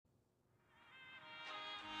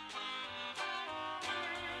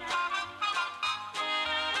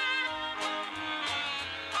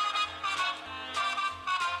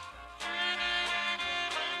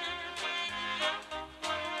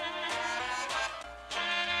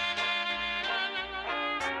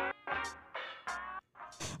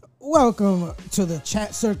Welcome to the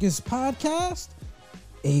Chat Circus Podcast,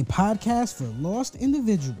 a podcast for lost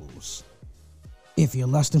individuals. If you're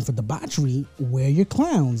lusting for debauchery, wear your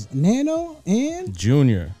clowns, Nano and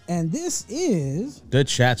Junior. And this is the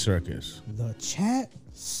Chat Circus. The Chat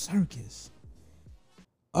Circus.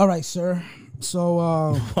 All right, sir.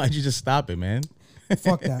 So why'd you just stop it, man?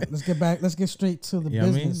 Fuck that. Let's get back. Let's get straight to the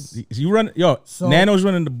business. I mean? You run, so, Nano's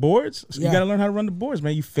running the boards. So you gotta learn how to run the boards,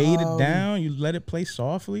 man. You fade it down. You let it play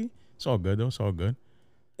softly. It's all good though. It's all good.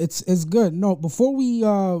 It's good. No, before we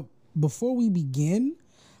begin,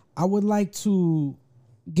 I would like to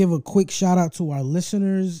give a quick shout out to our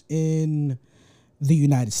listeners in the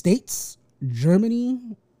United States,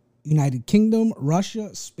 Germany, United Kingdom,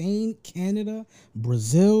 Russia, Spain, Canada,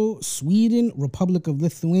 Brazil, Sweden, Republic of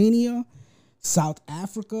Lithuania, South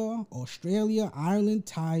Africa, Australia, Ireland,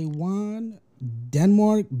 Taiwan,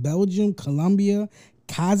 Denmark, Belgium, Colombia,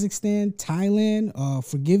 Kazakhstan, Thailand,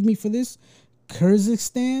 forgive me for this,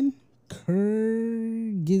 Kyrgyzstan,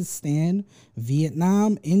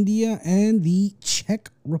 Vietnam, India, and the Czech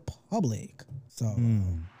Republic. So,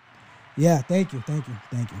 yeah, thank you.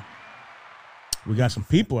 We got some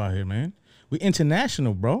people out here, man. We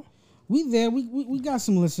international, bro. We there. We got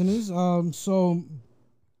some listeners. So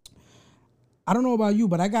I don't know about you,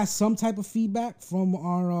 but I got some type of feedback from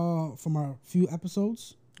our few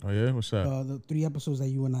episodes. Oh yeah, what's up? The 3 episodes that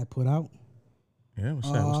you and I put out. Yeah, what's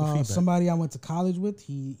that? What's the feedback? Somebody I went to college with,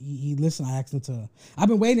 he listened. I asked him to. I've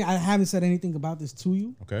been waiting. I haven't said anything about this to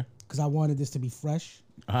you. Okay. Because I wanted this to be fresh.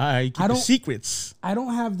 Keep the secrets. I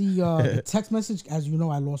don't have the text message. As you know,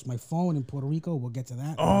 I lost my phone in Puerto Rico. We'll get to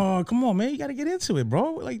that. Oh, come on, man. You got to get into it,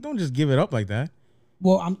 bro. Like, don't just give it up like that.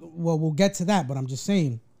 Well, we'll get to that, but I'm just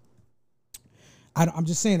saying. I'm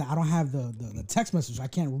just saying that I don't have the text message. I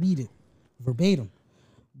can't read it verbatim.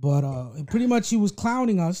 But pretty much he was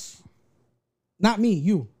clowning us. Not me,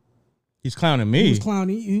 you. He's clowning me. He was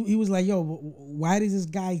clowning. He was like, "Yo, why does this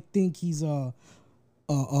guy think he's like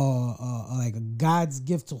a God's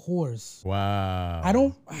gift to whores?"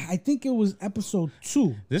 Wow. I think it was episode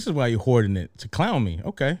 2. This is why you're hoarding it to clown me.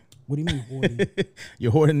 Okay. What do you mean hoarding?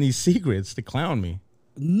 You're hoarding these secrets to clown me.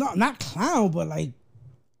 No, not clown, but like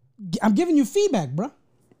I'm giving you feedback, bro.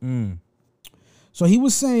 So he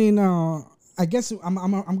was saying, I guess I'm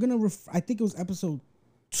gonna. I think it was episode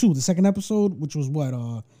 2, the second episode, which was what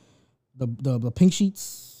the pink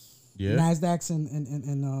sheets, Nasdaqs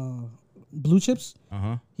and blue chips.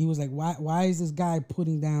 He was like, why is this guy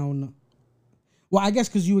putting down? Well, I guess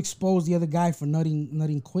because you exposed the other guy for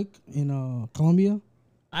nutting quick in Colombia.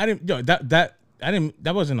 I didn't. Yo, that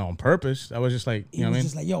wasn't on purpose. I was just like, you know what I mean?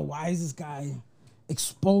 Just like, yo, why is this guy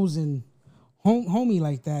exposing homie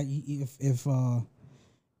like that?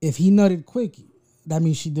 If he nutted quick, that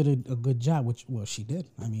means she did a good job, which, well, she did.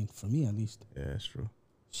 I mean, for me at least. Yeah, that's true.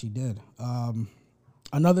 She did.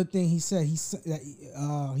 Another thing he said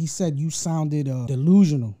you sounded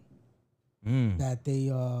delusional. That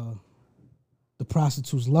the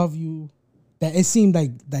prostitutes love you. That it seemed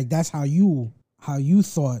like that's how you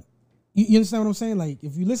thought. You understand what I'm saying? Like,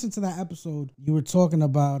 if you listen to that episode, you were talking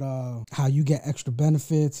about how you get extra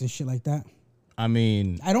benefits and shit like that. I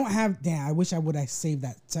mean, I don't have. Damn, I wish I would have saved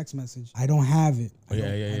that text message. I don't have it. I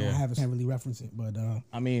don't have it. Can't really reference it, but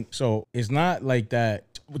I mean, so it's not like that.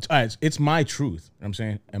 It's my truth. You know what I'm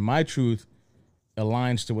saying, and my truth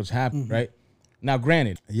aligns to what's happening, right? Now,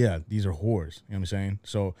 granted, yeah, these are whores. You know what I'm saying?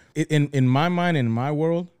 So, in my mind, and in my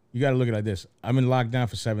world, you got to look at it like this. I've been locked down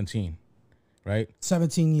for 17, right?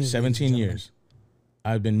 17 years. 17 years.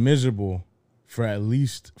 I've been miserable for at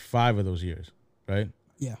least 5 of those years, right?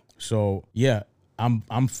 Yeah. So yeah,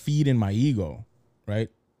 I'm feeding my ego,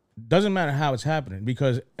 right? Doesn't matter how it's happening,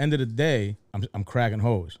 because end of the day, I'm cracking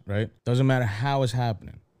hoes, right? Doesn't matter how it's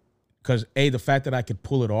happening, because the fact that I could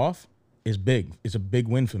pull it off is big. It's a big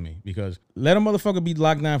win for me, because let a motherfucker be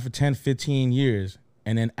locked down for 10, 15 years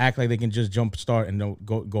and then act like they can just jump start and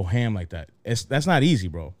go ham like that. That's not easy,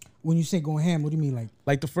 bro. When you say go ham, what do you mean?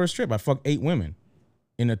 Like the first trip, I fucked 8 women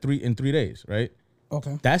in 3 days, right?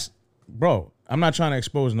 Okay. That's, bro, I'm not trying to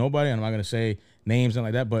expose nobody. I'm not going to say names and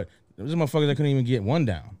like that, but there's motherfuckers that couldn't even get one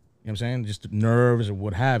down. You know what I'm saying? Just nerves or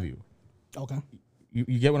what have you. Okay. You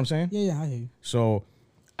get what I'm saying? Yeah, I hear you. So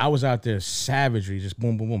I was out there savagery, just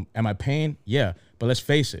boom, boom, boom. Am I paying? Yeah. But let's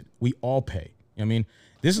face it, we all pay. You know what I mean?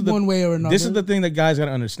 This is one way or another. This is the thing that guys got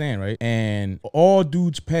to understand, right? And all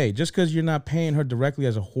dudes pay. Just because you're not paying her directly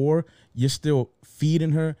as a whore, you're still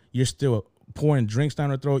feeding her. You're still pouring drinks down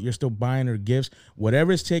her throat. You're still buying her gifts.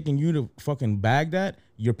 Whatever it's taking you to fucking bag that,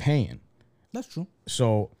 you're paying. That's true.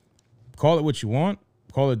 So call it what you want.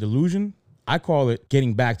 Call it delusion. I call it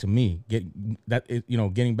getting back to me. Getting back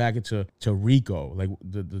into Rico, like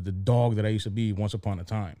the dog that I used to be once upon a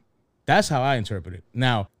time. That's how I interpret it.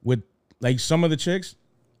 Now, with like some of the chicks,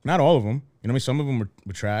 not all of them, you know what I mean? Some of them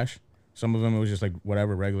were trash. Some of them it was just like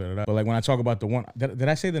whatever, regular. But like when I talk about the one, did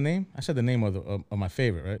I say the name? I said the name of my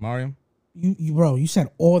favorite, right? Mariam. You said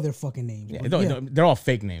all their fucking names. Yeah, they're all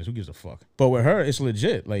fake names. Who gives a fuck? But with her, it's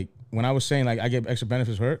legit. Like when I was saying like I get extra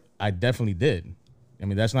benefits for her, I definitely did. I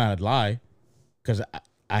mean, that's not a lie, because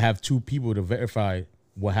I have two people to verify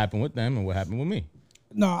what happened with them and what happened with me.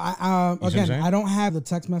 No, I don't have the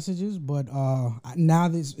text messages, but now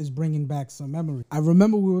this is bringing back some memory. I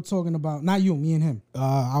remember we were talking about, not you, me and him.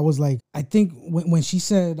 I was like, I think when she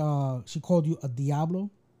said she called you a Diablo,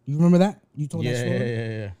 you remember that? You told that story?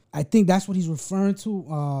 Yeah. I think that's what he's referring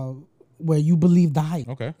to, where you believe the hype.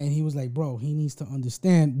 Okay. And he was like, bro, he needs to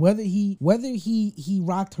understand whether he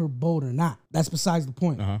rocked her boat or not. That's besides the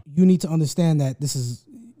point. Uh-huh. You need to understand that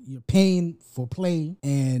you're paying for play,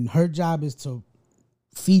 and her job is to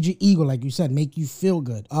feed your ego, like you said, make you feel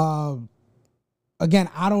good. Again,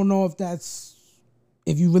 I don't know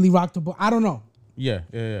if you really rock the boat. I don't know.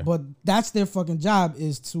 Yeah. But that's their fucking job,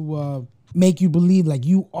 is to make you believe like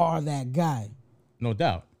you are that guy. No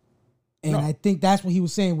doubt. And I think that's what he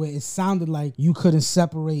was saying, where it sounded like you couldn't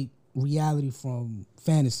separate reality from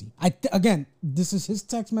fantasy. Again, this is his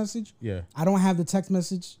text message. Yeah. I don't have the text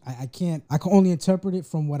message. I can only interpret it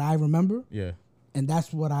from what I remember. Yeah. And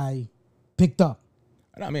that's what I picked up.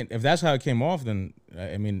 I mean, if that's how it came off, then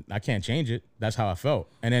I mean, I can't change it. That's how I felt.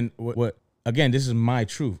 And then what again, this is my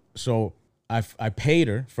truth. So I paid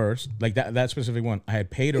her first, like that specific one. I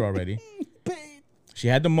had paid her already. She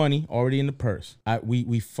had the money already in the purse.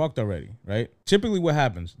 We fucked already, right? Typically what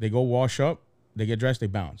happens, they go wash up, they get dressed, they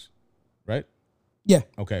bounce, right? Yeah.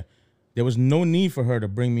 Okay. There was no need for her to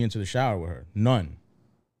bring me into the shower with her. None.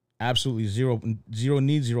 Absolutely zero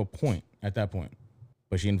need, 0 point at that point.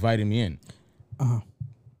 But she invited me in. Uh-huh.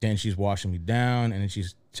 Then she's washing me down, and then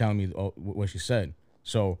she's telling me what she said.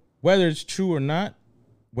 So whether it's true or not,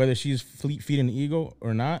 whether she's feeding the ego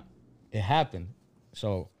or not, it happened.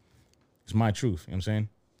 So it's my truth. You know what I'm saying?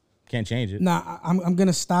 Can't change it. Nah, I'm going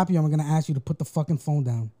to stop you. I'm going to ask you to put the fucking phone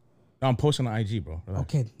down. No, I'm posting on IG, bro. Relax.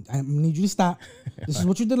 Okay, I need you to stop. This is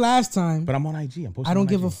what you did last time. But I'm on IG. I'm posting. I don't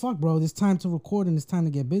give IG. a fuck, bro. It's time to record and it's time to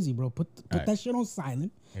get busy, bro. Put right. that shit on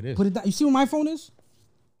silent. It is. Put it down. You see where my phone is?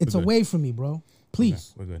 It's away from me, bro.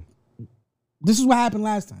 Please. We're good. This is what happened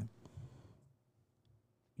last time.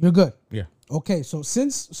 You're good. Yeah. Okay, so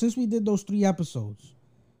since we did those 3 episodes,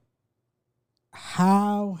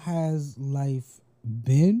 how has life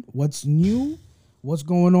been? What's new? What's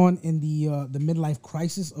going on in the midlife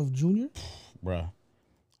crisis of Junior? Bruh.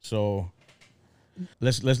 So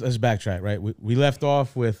let's backtrack, right? We left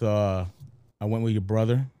off with I went with your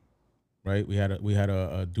brother, right? We had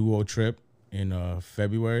a duo trip in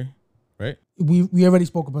February, right? We already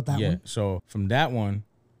spoke about that one. Yeah. So from that one,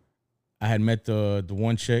 I had met the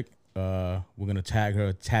one chick. We're gonna tag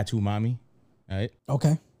her Tattoo Mommy, right?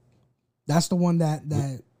 Okay. That's the one that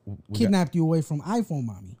kidnapped you away from iPhone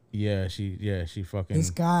Mommy. Yeah, she fucking.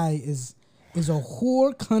 This guy is a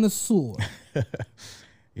whore connoisseur.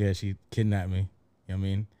 Yeah, she kidnapped me. You know what I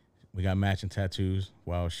mean? We got matching tattoos,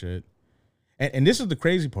 wild shit. And this is the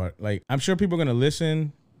crazy part. Like, I'm sure people are gonna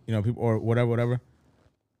listen, you know, people or whatever.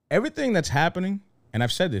 Everything that's happening, and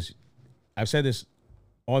I've said this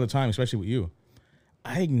all the time, especially with you.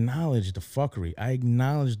 I acknowledge the fuckery. I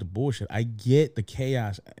acknowledge the bullshit. I get the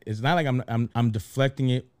chaos. It's not like I'm deflecting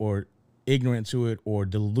it or ignorant to it or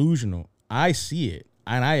delusional. I see it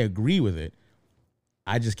and I agree with it.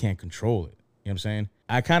 I just can't control it. You know what I'm saying?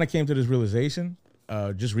 I kind of came to this realization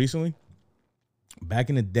just recently. Back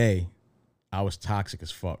in the day, I was toxic as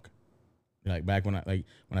fuck. Like back when I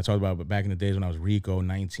talked about, but back in the days when I was Rico,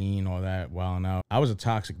 19, all that, wilding out, I was a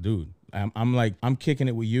toxic dude. I'm kicking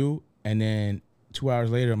it with you, and then 2 hours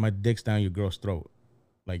later, my dick's down your girl's throat.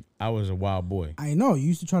 Like, I was a wild boy. I know. You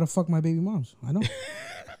used to try to fuck my baby moms. I know.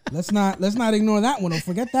 Let's not ignore that one. Don't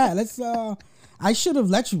forget that. I should have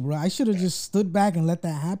let you, bro. I should have just stood back and let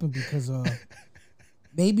that happen, because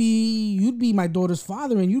maybe you'd be my daughter's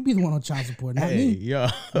father and you'd be the one on child support, not me. Yo.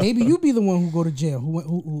 Maybe you'd be the one who go to jail.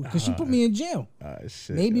 Because she put me in jail.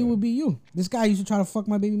 Shit, maybe it would be you. This guy used to try to fuck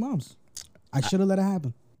my baby moms. I should have let it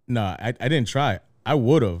happen. No, I didn't try. I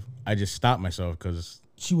would have. I just stopped myself because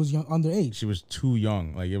she was young, underage. She was too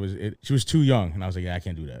young. Like she was too young, and I was like, yeah, I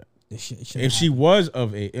can't do that. If she was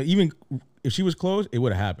of age, even if she was close, it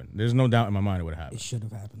would have happened. There's no doubt in my mind it would have happened. It should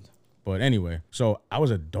have happened. But anyway, so I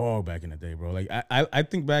was a dog back in the day, bro. Like I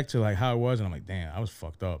think back to like how it was, and I'm like, damn, I was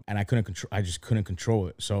fucked up, and I just couldn't control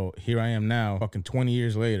it. So here I am now, fucking 20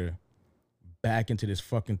 years later, back into this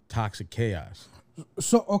fucking toxic chaos.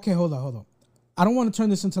 So, okay, hold on. I don't want to turn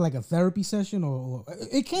this into like a therapy session, or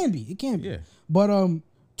it can be. Yeah. But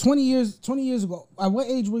 20 years ago, at what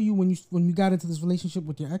age were you when you got into this relationship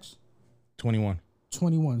with your ex? 21.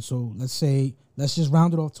 21. So let's just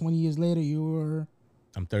round it off. 20 years later,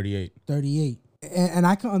 I'm 38. 38. And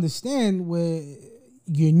I can understand where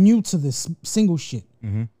you're new to this single shit.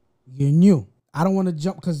 Mm-hmm. You're new. I don't want to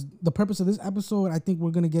jump, because the purpose of this episode, I think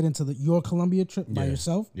we're going to get into your Colombia trip by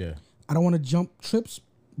yourself. Yeah. I don't want to jump trips,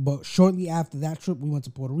 but shortly after that trip, we went to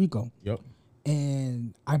Puerto Rico. Yep.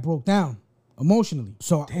 And I broke down emotionally.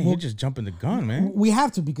 So you're just jumping the gun, man. We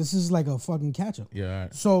have to, because this is like a fucking catch-up. Yeah. All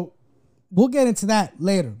right. So we'll get into that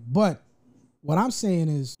later. But what I'm saying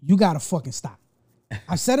is, you got to fucking stop.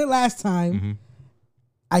 I said it last time. Mm-hmm.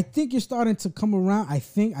 I think you're starting to come around. I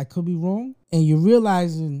think I could be wrong. And you're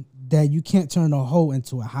realizing that you can't turn a hoe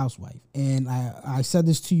into a housewife. And I said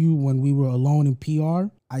this to you when we were alone in PR.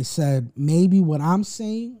 I said, maybe what I'm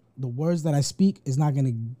saying, the words that I speak, is not going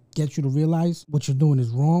to get you to realize what you're doing is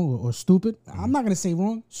wrong or stupid. I'm not going to say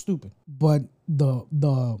wrong, stupid. But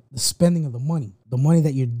the spending of the money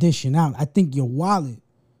that you're dishing out, I think your wallet,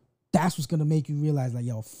 that's what's going to make you realize, like,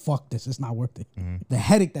 yo, fuck this. It's not worth it. Mm-hmm. The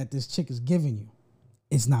headache that this chick is giving you,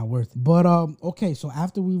 it's not worth it. But, okay, so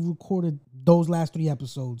after we recorded those last 3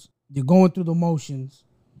 episodes, you're going through the motions.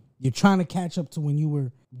 You're trying to catch up to when you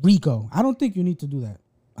were Rico. I don't think you need to do that.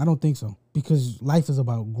 I don't think so. Because life is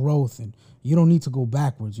about growth, and you don't need to go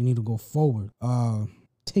backwards. You need to go forward.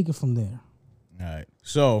 Take it from there. All right.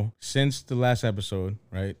 So, since the last episode,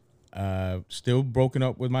 right, still broken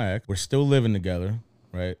up with my ex. We're still living together,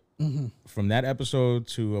 right? Mm-hmm. From that episode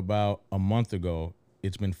to about a month ago,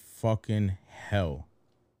 it's been fucking hell,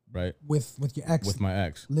 right? With your ex? With my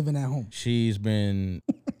ex. Living at home. She's been,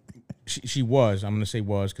 she was, I'm going to say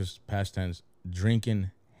was because past tense,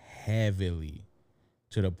 drinking heavily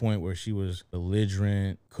to the point where she was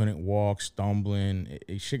belligerent, couldn't walk, stumbling.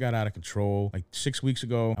 Shit got out of control. Like 6 weeks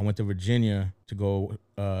ago, I went to Virginia to go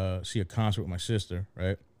see a concert with my sister,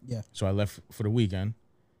 right? Yeah. So I left for the weekend.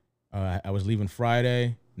 I was leaving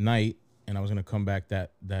Friday night, and I was going to come back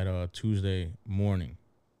that Tuesday morning,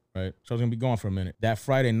 right? So I was going to be gone for a minute. That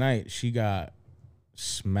Friday night, she got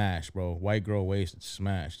smashed, bro. White girl wasted,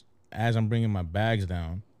 smashed. As I'm bringing my bags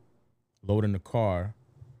down, loading the car,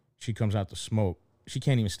 she comes out to smoke. She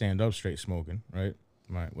can't even stand up straight smoking, right?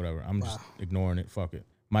 Right, whatever. I'm just ignoring it. Fuck it.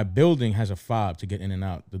 My building has a fob to get in and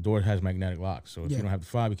out. The door has magnetic locks, so if you don't have the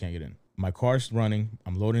fob, you can't get in. My car's running.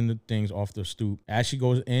 I'm loading the things off the stoop. As she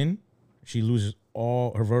goes in, she loses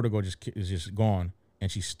all her vertigo. Is just gone,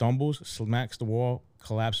 and she stumbles, smacks the wall,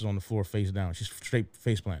 collapses on the floor face down. She's straight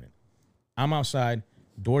face planted. I'm outside.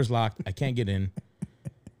 Door's locked. I can't get in.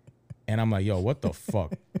 And I'm like, yo, what the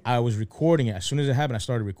fuck? I was recording it. As soon as it happened, I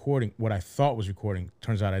started recording what I thought was recording.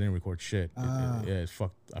 Turns out I didn't record shit. I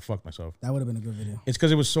fucked myself. That would have been a good video. It's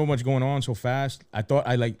because it was so much going on so fast. I thought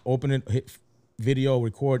I like opened it, hit video,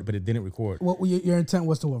 record, but it didn't record. What your intent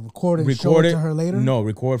was to record and show it to her later? No,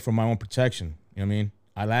 record for my own protection. You know what I mean?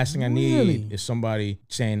 Last thing I need is somebody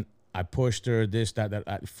saying, I pushed her, this,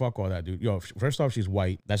 that. Fuck all that, dude. Yo, first off, she's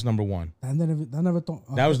white. That's number one. I never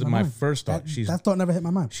thought. That was my first thought. That thought never hit my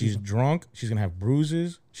mind. She's drunk. She's going to have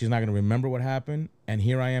bruises. She's not going to remember what happened. And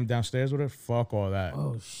here I am downstairs with her. Fuck all that.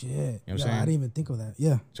 Oh, shit. You know what I'm saying? I didn't even think of that.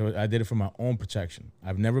 Yeah. So I did it for my own protection.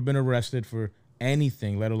 I've never been arrested for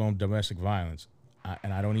anything, let alone domestic violence.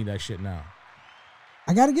 And I don't need that shit now.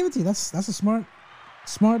 I got to give it to you. That's a smart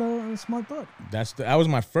thought. That was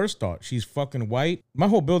my first thought. She's fucking white. My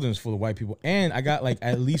whole building is full of white people, and I got like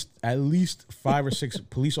at least 5 or 6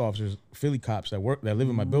 police officers, Philly cops that live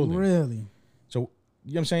in my building. Really? So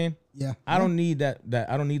you know what I'm saying? Yeah. I don't need that.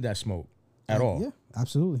 I don't need that smoke at all. Yeah,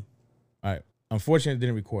 absolutely. All right. Unfortunately, I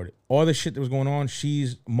didn't record it. All the shit that was going on,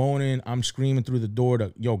 she's moaning. I'm screaming through the door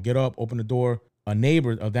to, yo, get up, open the door. A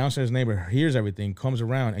downstairs neighbor hears everything, comes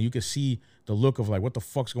around, and you can see the look of like, what the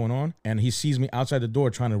fuck's going on? And he sees me outside the door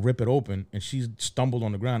trying to rip it open, and she's stumbled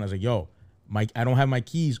on the ground. I was like, yo, I don't have my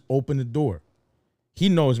keys. Open the door. He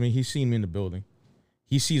knows me. He's seen me in the building.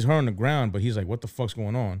 He sees her on the ground, but he's like, what the fuck's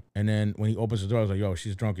going on? And then when he opens the door, I was like, yo,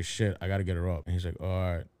 she's drunk as shit. I got to get her up. And he's like,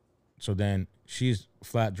 all right. So then she's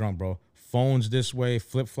flat drunk, bro. Phones this way,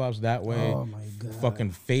 flip-flops that way. Oh, my God.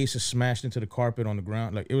 Fucking face is smashed into the carpet on the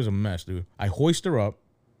ground. Like, it was a mess, dude. I hoist her up.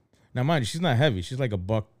 Now, mind you, she's not heavy. She's like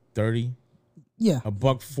 $130. Yeah.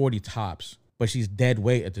 $140 tops. But she's dead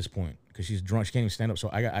weight at this point because she's drunk. She can't even stand up. So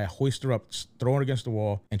I hoist her up, throw her against the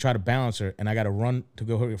wall, and try to balance her. And I got to run to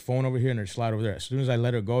go her phone over here and her slide over there. As soon as I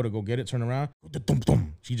let her go to go get it, turn around,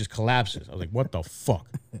 she just collapses. I was like, what the fuck?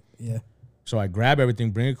 Yeah. So I grab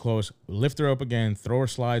everything, bring it close, lift her up again, throw her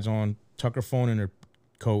slides on, tuck her phone in her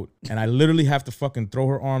coat, and I literally have to fucking throw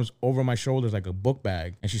her arms over my shoulders like a book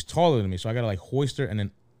bag, and she's taller than me, so I gotta like hoist her and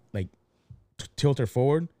then like tilt her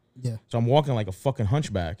forward. Yeah. So I'm walking like a fucking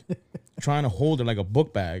hunchback, trying to hold her like a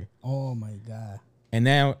book bag. Oh my God. And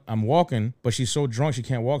now I'm walking, but she's so drunk she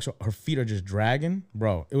can't walk, so her feet are just dragging.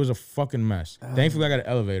 Bro, it was a fucking mess. Thankfully, I got an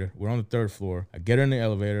elevator. We're on the 3rd floor. I get her in the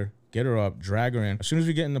elevator, get her up, drag her in. As soon as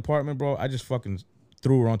we get in the apartment, bro, I just fucking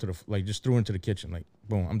threw her onto the, just threw her into the kitchen. Like,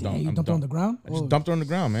 boom, I'm done. You I'm dumped her done. on the ground? I just dumped her on the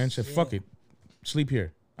ground, man. Said, fuck it. Sleep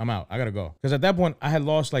here. I'm out. I gotta go. Because at that point, I had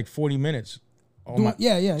lost like 40 minutes.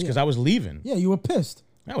 Because I was leaving. Yeah, you were pissed.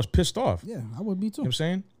 I was pissed off. Yeah, I would be too. You know what I'm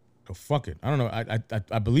saying? Oh, fuck it. I don't know.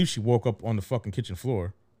 I believe she woke up on the fucking kitchen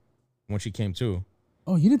floor when she came to.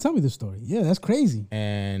 Oh, you didn't tell me this story. Yeah, that's crazy.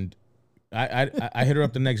 And I hit her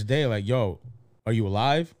up the next day like, yo, are you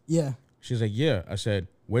alive? Yeah. She's like, yeah. I said,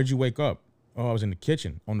 where'd you wake up? Oh, I was in the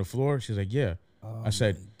kitchen on the floor. She's like, yeah. Oh, I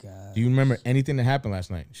said, do you remember anything that happened last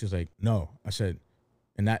night? She's like, no. I said,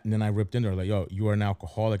 and then I ripped into her like, yo, you are an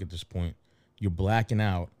alcoholic at this point. You're blacking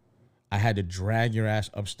out. I had to drag your ass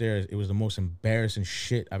upstairs. It was the most embarrassing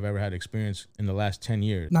shit I've ever had experience in the last 10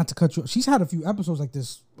 years. Not to cut you, she's had a few episodes like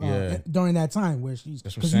this during that time where she's,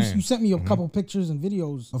 because you sent me a couple pictures and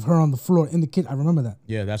videos of her on the floor in the kitchen. I remember that.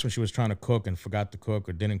 Yeah, that's when she was trying to cook and forgot to cook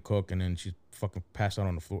or didn't cook, and then she fucking passed out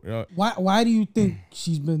on the floor. Why do you think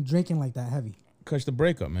she's been drinking like that heavy? Because the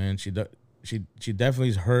breakup, man. She definitely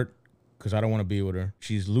is hurt because I don't want to be with her.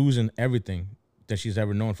 She's losing everything that she's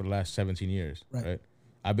ever known for the last 17 years, right?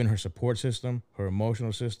 I've been her support system, her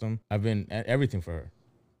emotional system. I've been everything for her.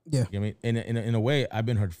 Yeah. You know what I mean? In a way, I've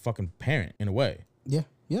been her fucking parent, in a way. Yeah,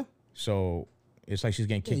 yeah. So it's like she's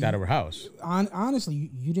getting kicked out of her house.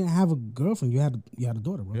 Honestly, you didn't have a girlfriend. You had a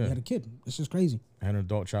daughter, bro. Yeah. You had a kid. It's just crazy. I had an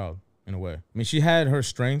adult child, in a way. I mean, she had her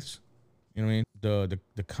strengths. You know what I mean?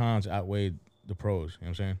 The cons outweighed the pros. You know what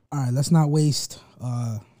I'm saying? All right, let's not waste.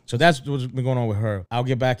 So that's what's been going on with her. I'll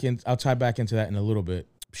tie back into that in a little bit.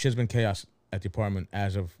 Shit's been chaos at the apartment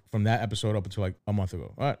as of from that episode up until like a month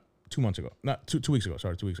ago. All right, 2 months ago. Not 2 weeks ago.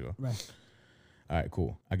 Sorry, 2 weeks ago. Right. All right,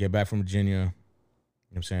 cool. I get back from Virginia. You know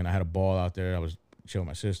what I'm saying? I had a ball out there. I was chill with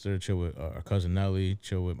my sister, chill with our cousin Nelly,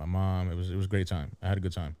 chill with my mom. It was a great time. I had a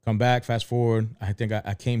good time. Come back, fast forward. I think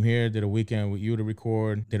I came here, did a weekend with you to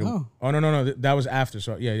record. No, that was after.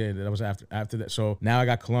 So yeah, that was after. After that, so now I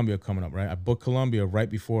got Colombia coming up, right? I booked Colombia right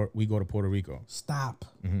before we go to Puerto Rico. Stop.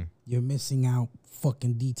 You're missing out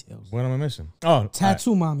fucking details. What am I missing? Oh,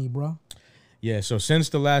 tattoo mommy, bro. Yeah, so since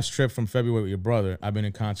the last trip from February with your brother, I've been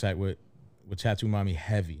in contact with Tattoo Mommy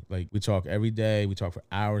heavy. Like, we talk every day. We talk for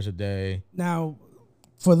hours a day. Now,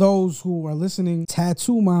 for those who are listening,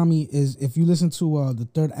 Tattoo Mommy is, if you listen to the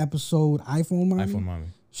 3rd episode, iPhone Mommy. iPhone Mommy.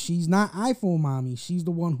 She's not iPhone Mommy. She's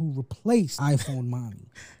the one who replaced iPhone Mommy.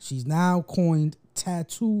 She's now coined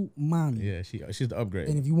Tattoo Mommy. Yeah, she's the upgrade.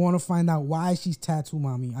 And if you want to find out why she's Tattoo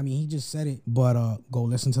Mommy, I mean, he just said it, but go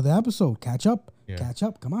listen to the episode. Catch up. Yeah. Catch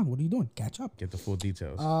up. Come on, what are you doing? Catch up. Get the full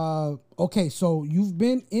details. Okay, so you've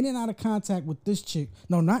been in and out of contact with this chick.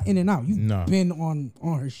 No, not in and out. You've been on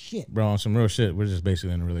her shit. Bro, on some real shit. We're just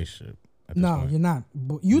basically in a relationship. No, you're not.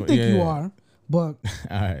 But you think you are. But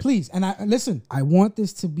please, and listen, I want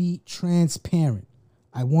this to be transparent.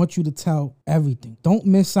 I want you to tell everything. Don't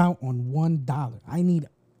miss out on $1. I need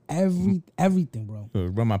everything, bro.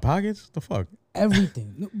 Run my pockets? The fuck?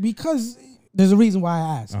 Everything. Because there's a reason why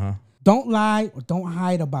I asked. Don't lie or don't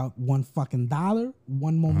hide about $1 fucking dollar,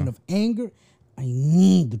 one moment of anger. I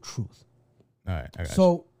need the truth. All right, I got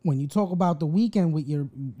you. When you talk about the weekend with you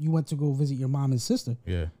went to go visit your mom and sister.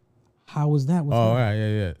 Yeah. How was that? All right,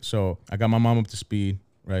 yeah. So I got my mom up to speed,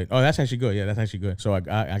 right? Oh, that's actually good. Yeah, that's actually good. So I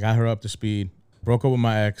got her up to speed. Broke up with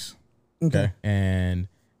my ex. Okay. And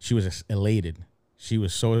she was elated. She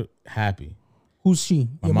was so happy. Who's she?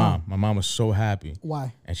 My mom. My mom was so happy.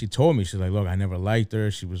 Why? And she told me, she's like, look, I never liked her.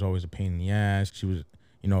 She was always a pain in the ass. She was,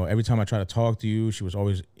 every time I try to talk to you, she was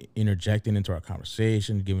always interjecting into our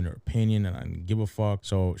conversation, giving her opinion, and I didn't give a fuck.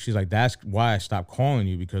 So she's like, that's why I stopped calling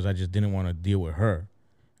you, because I just didn't want to deal with her.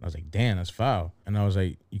 I was like, damn, that's foul. And I was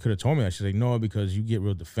like, you could have told me that. She's like, no, because you get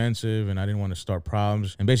real defensive and I didn't want to start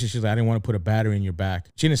problems. And basically she's like, I didn't want to put a battery in your back.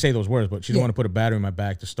 She didn't say those words, but she didn't want to put a battery in my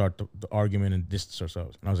back to start the argument and distance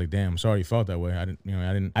ourselves. And I was like, damn, I'm sorry you felt that way. I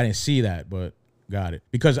didn't see that, but got it.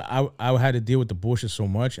 Because I had to deal with the bullshit so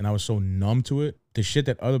much and I was so numb to it. The shit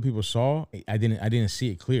that other people saw, I didn't see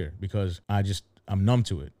it clear because I'm numb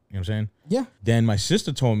to it. You know what I'm saying? Yeah. Then my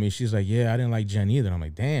sister told me, she's like, yeah, I didn't like Jen either. And I'm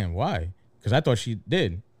like, damn, why? Because I thought she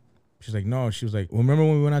did. She's like, no. She was like, well, remember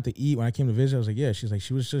when we went out to eat, when I came to visit? I was like, yeah. She's like,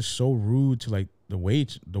 she was just so rude to like the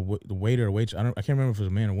waiter or waitress. I can't remember if it was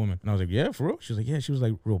a man or woman. And I was like, yeah, for real? She was like, yeah. She was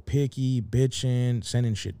like real picky, bitching,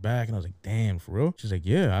 sending shit back. And I was like, damn, for real? She's like,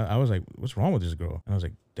 yeah. I was like, what's wrong with this girl? And I was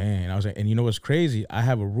like, dang. And I was like, and you know what's crazy? I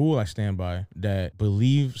have a rule I stand by that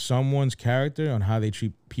believe someone's character on how they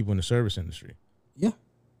treat people in the service industry. Yeah.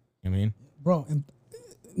 You know what I mean? Bro, and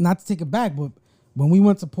not to take it back, but when we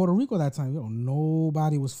went to Puerto Rico that time,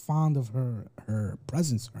 nobody was fond of her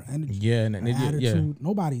presence, her energy, yeah, and her attitude. Yeah.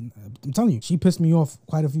 Nobody. I'm telling you, she pissed me off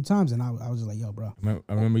quite a few times, and I was just like, yo, bro.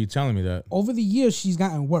 I remember you telling me that. Over the years, she's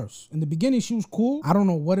gotten worse. In the beginning, she was cool. I don't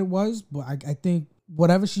know what it was, but I think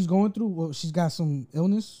whatever she's going through, well, she's got some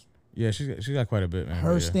illness. Yeah, she got quite a bit, man.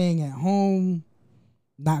 Her staying at home,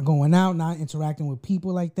 not going out, not interacting with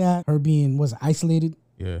people like that. Her being isolated.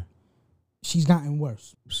 Yeah. She's gotten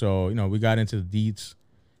worse. So, we got into the deets.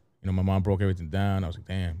 My mom broke everything down. I was like,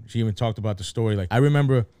 damn. She even talked about the story. Like, I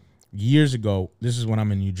remember years ago, this is when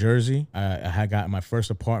I'm in New Jersey. I had gotten my first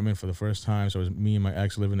apartment for the first time. So it was me and my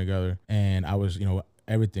ex living together. And I was,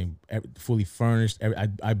 everything fully furnished.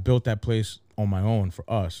 I built that place on my own for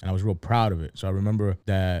us. And I was real proud of it. So I remember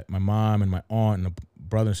that my mom and my aunt and the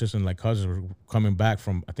brother and sister and like cousins were coming back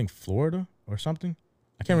from, I think, Florida or something.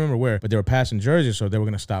 I can't remember where, but they were passing Jersey, so they were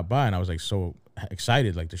going to stop by, and I was like so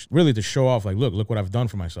excited, like to show off, like, look what I've done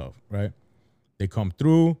for myself, right? They come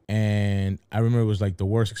through, and I remember it was like the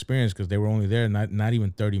worst experience because they were only there not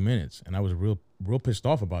even 30 minutes, and I was real pissed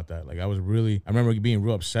off about that. Like I remember being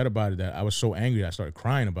real upset about it, that I was so angry that I started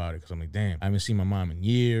crying about it because I'm like, damn, I haven't seen my mom in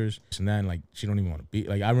years, and then like she don't even want to be,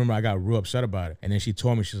 like I remember I got real upset about it, and then she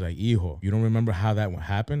told me, she's like, hijo, you don't remember how that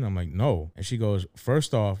happened? I'm like, no, and she goes,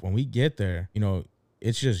 first off, when we get there,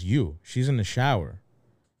 it's just you. She's in the shower.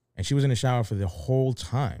 And she was in the shower for the whole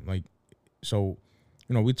time. Like, so,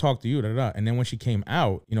 we talked to you, And then when she came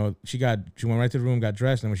out, she went right to the room, got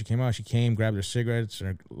dressed. And when she came out, grabbed her cigarettes and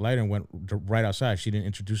her lighter and went right outside. She didn't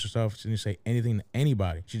introduce herself. She didn't say anything to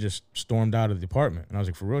anybody. She just stormed out of the apartment. And I was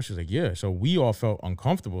like, for real? She was like, yeah. So we all felt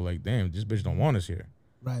uncomfortable. Like, damn, this bitch don't want us here.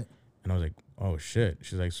 Right. And I was like, oh, shit.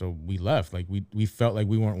 She's like, so we left. Like, we felt like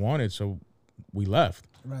we weren't wanted, so we left.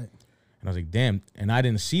 Right. And I was like, damn. And I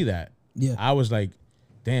didn't see that. Yeah. I was like,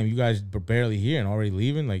 damn, you guys were barely here and already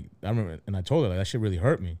leaving. Like, I remember, and I told her, like, that shit really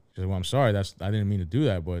hurt me. She said, well, I'm sorry. I didn't mean to do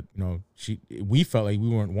that. But, we felt like we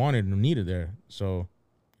weren't wanted and needed there. So,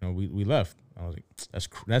 we left. I was like,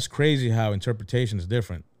 that's crazy how interpretation is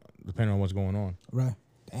different depending on what's going on. Right.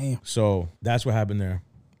 Damn. So that's what happened there.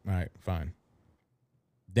 All right, fine.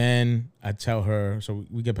 Then I tell her, so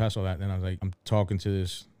we get past all that. Then I was like, I'm talking to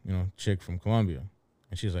this, chick from Colombia.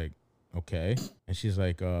 And she's like, okay. And she's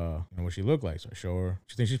like, what she look like? So I show her.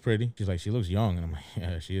 She thinks she's pretty. She's like, she looks young. And I'm like,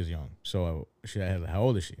 yeah, she is young. So I had like, how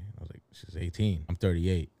old is she? I was like, she's 18. I'm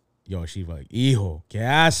 38. Yo, she's like, hijo, ¿qué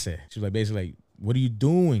hace? She's like, basically like, what are you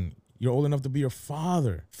doing? You're old enough to be your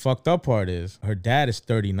father. Fucked up part is her dad is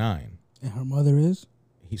 39. And her mother is?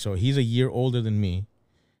 So he's a year older than me.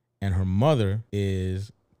 And her mother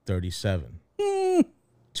is 37.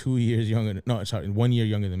 2 years younger. No, sorry, 1 year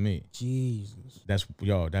younger than me. Jesus.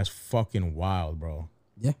 That's fucking wild, bro.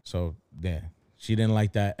 Yeah. So, yeah. She didn't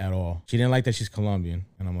like that at all. She didn't like that she's Colombian.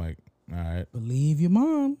 And I'm like, all right. Believe your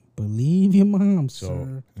mom. Believe your mom, so,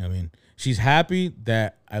 sir. I mean, she's happy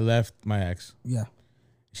that I left my ex. Yeah.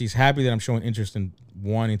 She's happy that I'm showing interest in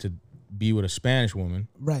wanting to be with a Spanish woman.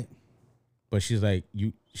 Right. But she's like,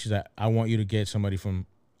 I want you to get somebody from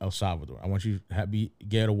El Salvador. I want you to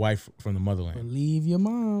get a wife from the motherland. Believe your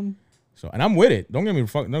mom. So, and I'm with it. Don't get me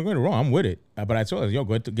wrong. I'm with it. But I told her, yo,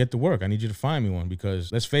 get to work. I need you to find me one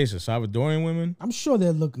because let's face it, Salvadorian women. I'm sure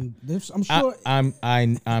they're looking. I'm sure.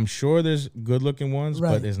 I'm sure there's good looking ones,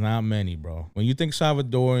 right. But there's not many, bro. When you think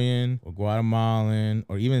Salvadorian or Guatemalan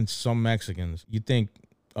or even some Mexicans, you think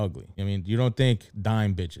ugly. I mean, you don't think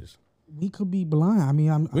dime bitches. We could be blind. I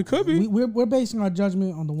mean, we could be. We're basing our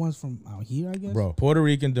judgment on the ones from out here, I guess. Bro, Puerto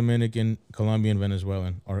Rican, Dominican, Colombian,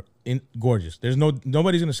 Venezuelan are gorgeous. There's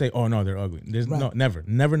nobody's gonna say, oh no, they're ugly. There's right. Never.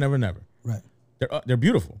 Right. They're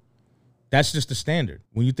beautiful. That's just the standard.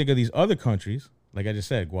 When you think of these other countries, like I just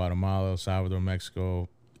said, Guatemala, El Salvador, Mexico,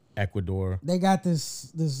 Ecuador, they got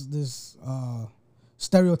this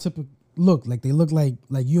stereotypic look. Like they look like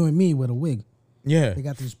you and me with a wig. Yeah. They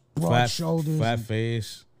got these broad shoulders, flat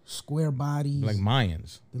face. Square bodies. Like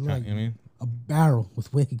Mayans. They look like you know what I mean? A barrel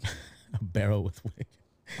with wig. A barrel with wig.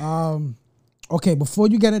 Okay, before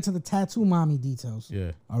you get into the tattoo mommy details.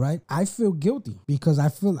 Yeah. All right? I feel guilty because I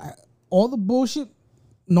feel like all the bullshit,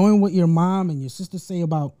 knowing what your mom and your sister say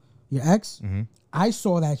about your ex, I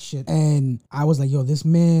saw that shit and I was like, yo, this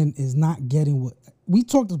man is not getting we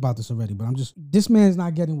talked about this already, but this man's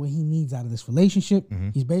not getting what he needs out of this relationship.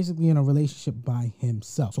 He's basically in a relationship by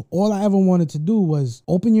himself. So all I ever wanted to do was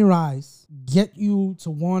open your eyes, get you to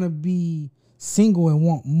want to be single and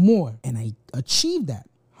want more. And I achieved that.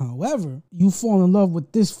 However, you fall in love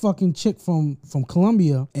with this fucking chick from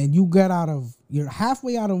Colombia, and you're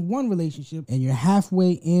halfway out of one relationship and you're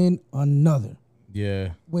halfway in another.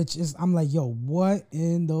 Yeah. Which is, I'm like, yo, what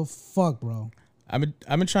in the fuck, bro? I've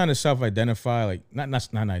been trying to self-identify, like not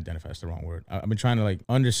identify. That's the wrong word. I've been trying to like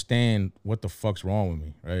understand what the fuck's wrong with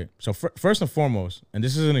me, right? So first and foremost, and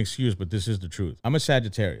this is an excuse, but this is the truth. I'm a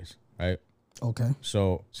Sagittarius, right? Okay.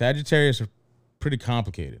 So Sagittarius are pretty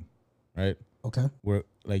complicated, right? Okay. We're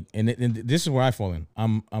like, and this is where I fall in.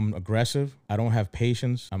 I'm aggressive. I don't have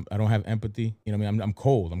patience. I don't have empathy. You know what I mean? I'm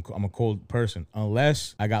cold. I'm a cold person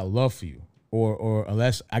unless I got love for you, or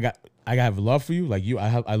unless I have love for you, like you.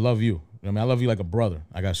 I love you. You know what I mean? I love you like a brother.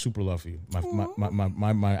 I got super love for you.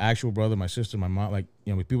 My actual brother, my sister, my mom, like,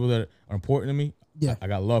 you know, people that are important to me. Yeah. I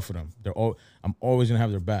got love for them. I'm always gonna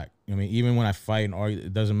have their back. You know what I mean? Even when I fight and argue,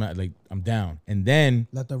 it doesn't matter. Like, I'm down. And then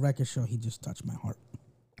let the record show he just touched my heart.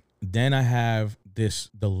 Then I have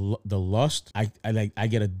the lust. I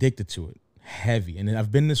get addicted to it heavy, and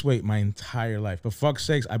I've been this way my entire life. For fuck's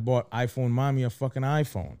sakes, I bought iPhone mommy a fucking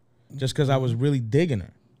iPhone just because I was really digging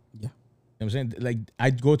her. Yeah. You know what I'm saying? Like,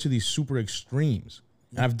 I'd go to these super extremes.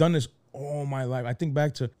 Yeah. And I've done this all my life. I think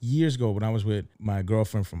back to years ago when I was with my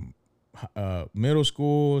girlfriend from middle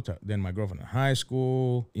school to then my girlfriend in high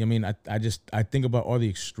school. You know what I mean? I think about all the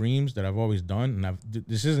extremes that I've always done, and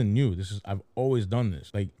this isn't new. I've always done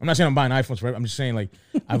this. Like, I'm not saying I'm buying iPhones forever. I'm just saying, like,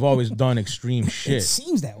 I've always done extreme shit. It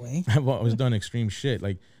seems that way. I've always done extreme shit,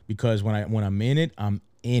 like, because when I'm in it, I'm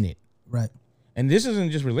in it. Right. And this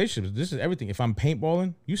isn't just relationships. This is everything. If I'm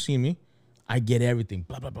paintballing, you see me, I get everything.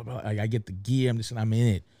 Blah blah blah blah. Like, I get the gear. I'm in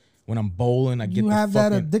it. When I'm bowling, I get. You have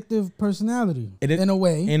that addictive personality. In a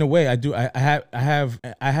way. In a way, I do. I have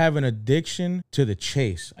an addiction to the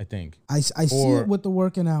chase, I think. I see it with the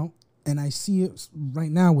working out, and I see it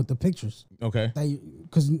right now with the pictures. Okay.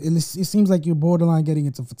 Because it seems like you're borderline getting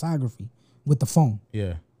into photography with the phone.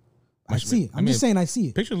 Yeah. I see it. I'm just saying I see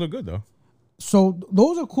it. Pictures look good though. So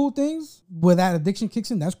those are cool things. Where that addiction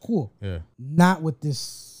kicks in, that's cool. Yeah. Not with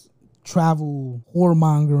this travel,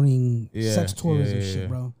 whoremongering, sex tourism shit,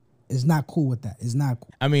 bro. It's not cool with that. It's not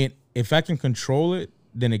cool. I mean, if I can control it,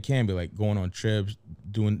 then it can be like going on trips,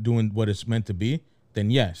 doing what it's meant to be. Then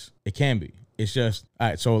yes, it can be. It's just, all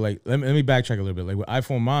right. So like, let me backtrack a little bit. Like with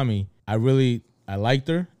iPhone mommy, I liked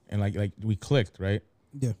her, and like we clicked, right?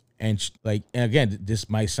 Yeah. And again, this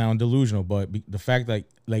might sound delusional, but the fact that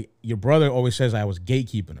like your brother always says I was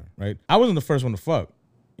gatekeeping her, right? I wasn't the first one to fuck.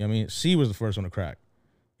 You know what I mean? C was the first one to crack.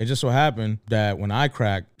 It just so happened that when I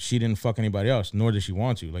cracked, she didn't fuck anybody else, nor did she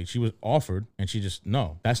want to. Like, she was offered, and she just,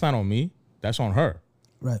 no. That's not on me. That's on her.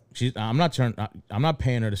 Right. I'm not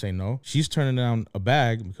paying her to say no. She's turning down a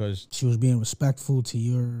bag because she was being respectful to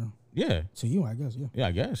your. Yeah. To you, I guess. Yeah. Yeah,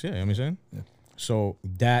 I guess. Yeah. You know what I'm saying? Yeah. So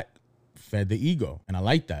that fed the ego, and I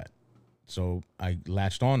like that. So I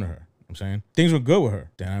latched on to her. You know what I'm saying? Things were good with her.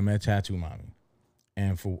 Then I met Tattoo Mommy,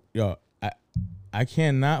 and I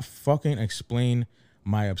cannot fucking explain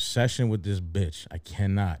my obsession with this bitch. I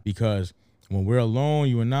cannot, because when we're alone,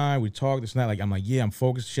 you and I, we talk. It's not like I'm like, yeah, I'm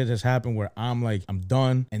focused. Shit has happened where I'm like, I'm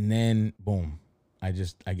done, and then boom, I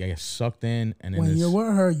get sucked in, and then when you're with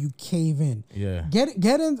her, you cave in. Yeah, get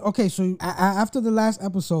in. Okay, so after the last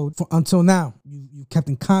episode, until now, you kept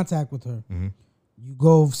in contact with her. Mm-hmm. You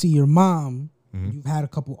go see your mom. Mm-hmm. You've had a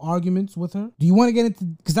couple arguments with her. Do you want to get into?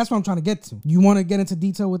 Because that's what I'm trying to get to. Do you want to get into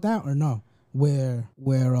detail with that or no? Where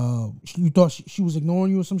you thought she was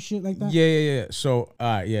ignoring you or some shit like that? Yeah. So,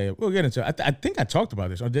 yeah, we'll get into it. I think I talked about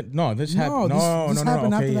this. Or this happened. This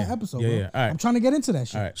happened after that episode. Yeah. All right. I'm trying to get into that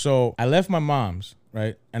shit. All right. So I left my mom's,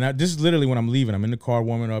 right? And this is literally when I'm leaving. I'm in the car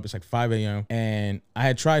warming up. It's like 5 a.m. And I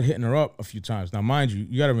had tried hitting her up a few times. Now, mind you,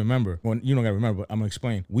 you got to remember. Well, you don't got to remember, but I'm going to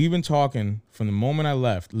explain. We've been talking from the moment I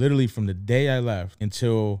left, literally from the day I left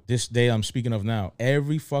until this day I'm speaking of now,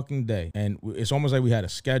 every fucking day. And it's almost like we had a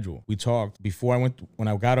schedule. We talked when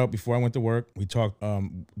I got up, before I went to work. We talked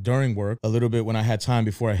during work, a little bit when I had time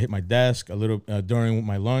before I hit my desk, a little during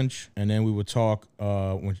my lunch. And then we would talk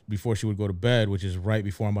before she would go to bed, which is right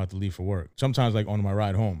before I'm about to leave for work. Sometimes like on my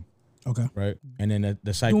ride home. Okay. Right. And then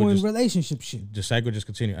the cycle doing relationship shit. The cycle just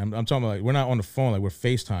continued. I'm talking about like we're not on the phone, like we're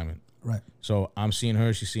FaceTiming. Right. So I'm seeing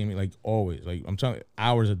her, she's seeing me, like always. Like I'm telling you,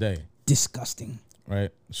 hours a day. Disgusting. Right.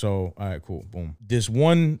 So all right, cool. Boom. This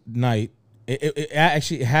one night, it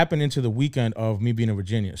actually happened into the weekend of me being in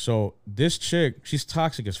Virginia. So this chick, she's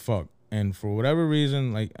toxic as fuck. And for whatever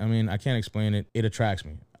reason, like, I mean, I can't explain it. It attracts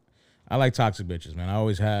me. I like toxic bitches, man. I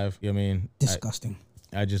always have. You know what I mean? Disgusting.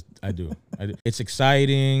 I do. It's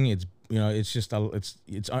exciting. It's, you know, it's just,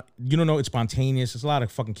 you don't know, it's spontaneous. It's a lot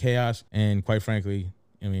of fucking chaos. And quite frankly,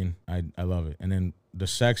 I mean, I love it. And then the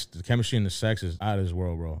sex, the chemistry in the sex is out of this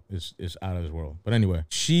world, bro. It's out of this world. But anyway,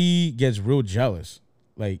 she gets real jealous.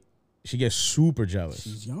 Like, she gets super jealous.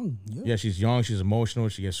 She's young. Yeah, she's young. She's emotional.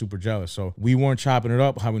 She gets super jealous. So we weren't chopping it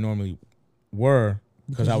up how we normally were.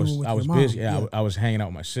 Because I was busy. Yeah, I was hanging out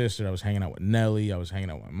with my sister. I was hanging out with Nelly. I was hanging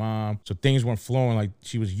out with my mom. So things weren't flowing like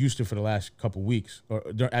she was used to for the last couple weeks, or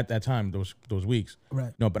at that time, those weeks.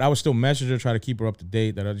 Right. No, but I would still message her, try to keep her up to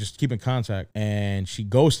date, that I just keep in contact. And she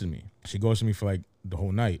ghosted me. She ghosted me for like the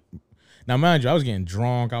whole night. Now, mind you, I was getting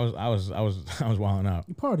drunk. I was wilding out.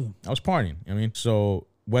 You partying. I was partying. You know what I mean? So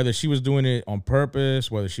whether she was doing it on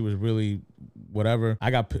purpose, whether she was really whatever,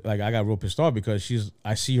 I got real pissed off because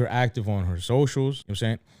I see her active on her socials, you know what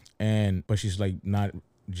I'm saying? But she's like not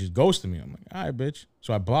just ghosting me. I'm like, all right, bitch.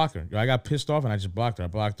 So I blocked her. I got pissed off and I just blocked her. I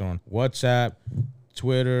blocked her on WhatsApp,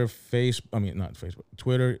 Twitter,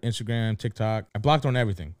 Twitter, Instagram, TikTok. I blocked her on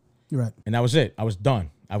everything. You're right. And that was it. I was done.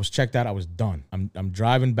 I was checked out. I was done. I'm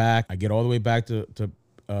driving back. I get all the way back to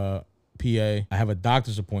PA. I have a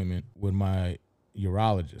doctor's appointment with my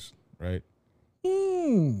urologist, right?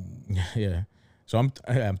 Yeah. So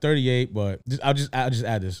I'm 38, but I'll just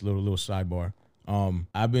add this little sidebar.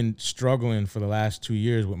 I've been struggling for the last 2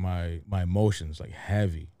 years with my emotions, like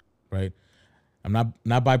heavy, right? I'm not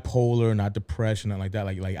bipolar, not depression, not like that.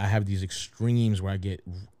 Like I have these extremes where I get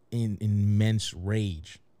in immense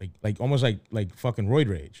rage, like almost like fucking roid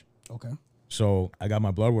rage. Okay. So I got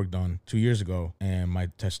my blood work done 2 years ago, and my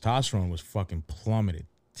testosterone was fucking plummeted,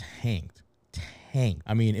 tanked.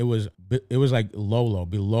 I mean, it was like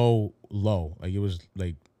below low. Like it was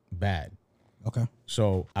like bad. Okay.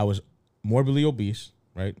 So I was morbidly obese,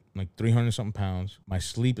 right? Like 300 something pounds. My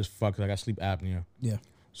sleep is fucked. I got sleep apnea. Yeah.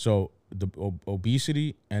 So the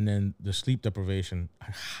obesity and then the sleep deprivation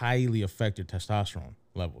highly affected testosterone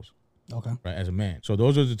levels. Okay. Right, as a man. So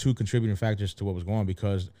those are the two contributing factors to what was going on,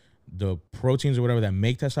 because the proteins or whatever that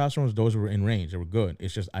make testosterone, those were in range. They were good.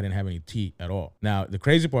 It's just I didn't have any T at all. Now, the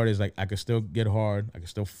crazy part is, like, I could still get hard. I could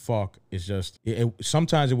still fuck. It's just,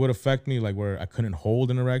 sometimes it would affect me, like, where I couldn't hold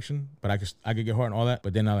an erection, but I could get hard and all that.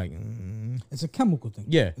 But then I It's a chemical thing.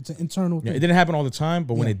 Yeah. It's an internal thing. It didn't happen all the time,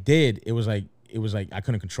 but when it did, it was like I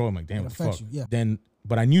couldn't control it. I'm like, damn, what the fuck? Yeah. Then,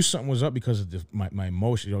 but I knew something was up because of my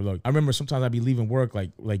emotions. Like, I remember sometimes I'd be leaving work,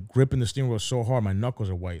 like gripping the steering wheel so hard, my knuckles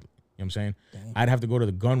are white. You know what I'm saying? Dang. I'd have to go to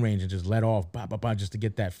the gun range and just let off, just to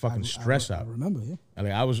get that fucking stress out. I remember, yeah.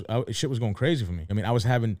 Like shit was going crazy for me. I mean, I was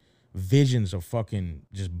having visions of fucking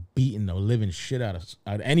just beating the living shit out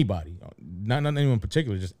of anybody. Not anyone in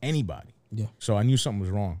particular, just anybody. Yeah. So I knew something was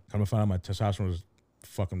wrong. Come to find out my testosterone was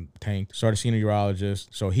fucking tanked. Started seeing a urologist.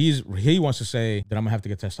 So he wants to say that I'm gonna have to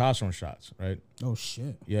get testosterone shots, right? Oh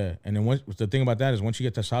shit. Yeah. And then the thing about that is, once you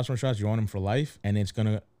get testosterone shots, you're on them for life, and it's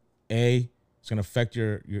gonna affect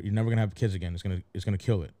you're never gonna have kids again. It's gonna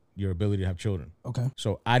kill it, your ability to have children. Okay.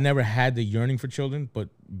 So I never had the yearning for children, but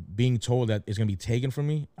being told that it's gonna be taken from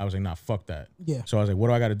me, I was like, nah, fuck that. Yeah. So I was like, what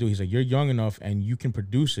do I gotta do? He's like, you're young enough and you can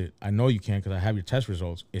produce it. I know you can because I have your test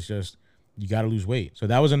results. It's just, you got to lose weight. So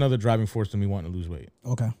that was another driving force to me wanting to lose weight.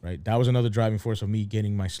 Okay. Right. That was another driving force of me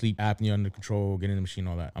getting my sleep apnea under control, getting the machine,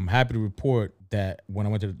 all that. I'm happy to report that when I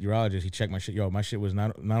went to the urologist, he checked my shit. Yo, my shit was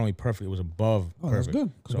not only perfect, it was above perfect. That's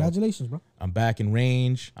good. Congratulations, bro. I'm back in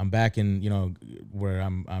range. I'm back in, where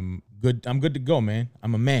I'm good. I'm good to go, man.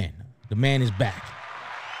 I'm a man. The man is back.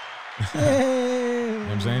 You know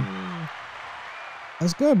what I'm saying?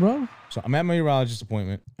 That's good, bro. So I'm at my urologist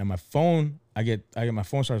appointment, and my phone, I get my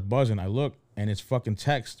phone starts buzzing. I look, and it's fucking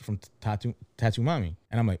text from Tattoo Mommy.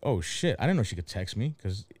 And I'm like, oh shit, I didn't know she could text me,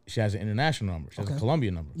 because she has an international number. She has a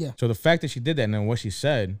Colombian number. Yeah. So the fact that she did that and then what she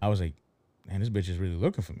said, I was like, man, this bitch is really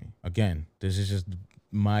looking for me. Again, this is just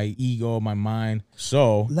my ego, my mind.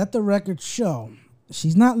 So let the record show,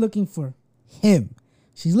 she's not looking for him.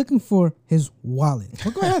 She's looking for his wallet.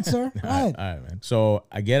 But go ahead, sir. Go ahead. All right, man. So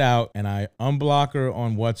I get out and I unblock her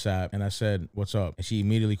on WhatsApp, and I said, what's up? And she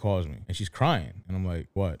immediately calls me and she's crying. And I'm like,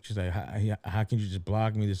 what? She's like, how can you just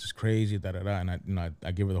block me? This is crazy. Da, da, da. And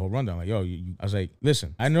I give her the whole rundown. Like, yo, I was like,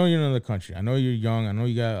 listen, I know you're in another country. I know you're young. I know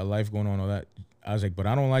you got a life going on, all that. I was like, but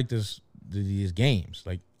I don't like these games.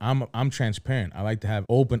 Like, I'm transparent. I like to have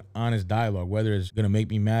open, honest dialogue, whether it's going to make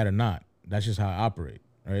me mad or not. That's just how I operate.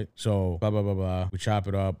 Right? So, blah, blah, blah, blah. We chop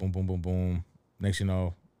it up. Boom, boom, boom, boom. Next you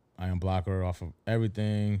know, I unblock her off of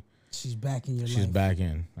everything. She's back in your life. She's back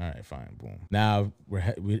in. All right, fine, boom. Now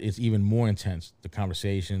it's even more intense. The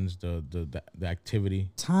conversations, the activity.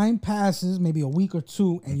 Time passes, maybe a week or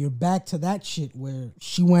two, and you're back to that shit where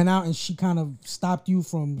she went out and she kind of stopped you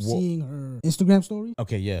from seeing her Instagram story.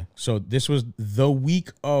 Okay, yeah. So this was the week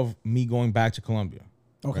of me going back to Colombia.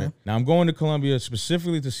 Okay. Right? Now I'm going to Colombia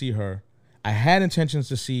specifically to see her. I had intentions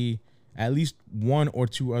to see at least one or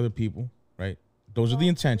two other people, right? Those are the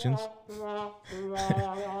intentions.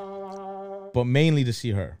 But mainly to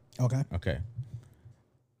see her. Okay. Okay.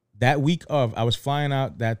 That week of, I was flying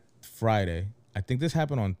out that Friday. I think this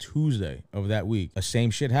happened on Tuesday of that week. The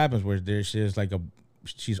same shit happens where there's like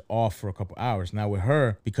she's off for a couple hours. Now with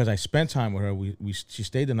her, because I spent time with her, she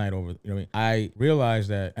stayed the night over. You know what I mean? I realized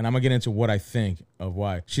that, and I'm gonna get into what I think of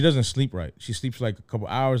why. She doesn't sleep right. She sleeps like a couple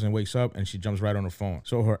hours and wakes up and she jumps right on her phone.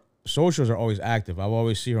 So her socials are always active. I'll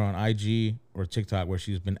always see her on IG or TikTok where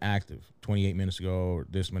she's been active 28 minutes ago or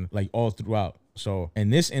this minute, like all throughout. So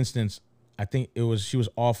in this instance, I think she was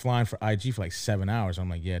offline for IG for like 7 hours. I'm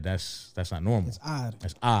like, yeah, that's not normal. It's odd.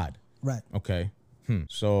 That's odd. Right. Okay.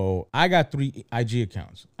 So I got 3 IG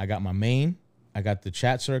accounts. I got my main, I got the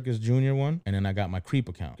Chat Circus Junior one, and then I got my Creep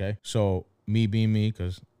account. Okay. So me being me,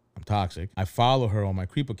 because I'm toxic, I follow her on my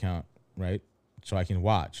Creep account, right? So I can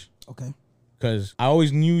watch. Okay. Because I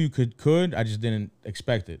always knew you could, I just didn't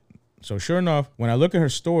expect it. So sure enough, when I look at her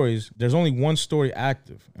stories, there's only one story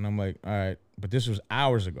active. And I'm like, all right, but this was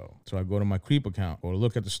hours ago. So I go to my Creep account or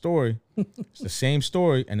look at the story. It's the same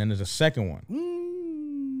story. And then there's a second one.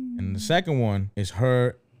 And the second one is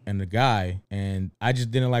her and the guy. And I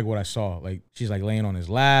just didn't like what I saw. Like, she's like laying on his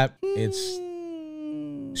lap.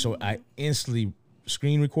 So I instantly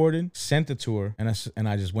screen recorded, sent it to her, and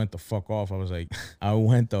I just went the fuck off. I was like, I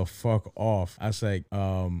went the fuck off. I was like,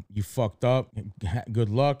 you fucked up. Good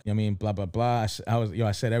luck. I mean, blah, blah, blah. I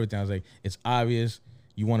said everything. I was like, it's obvious.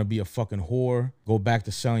 You want to be a fucking whore. Go back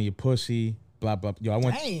to selling your pussy. Blah, blah. Yo,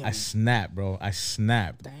 I snapped, bro. I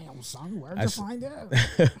snapped. Damn, son, where'd you find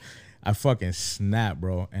that? I fucking snapped,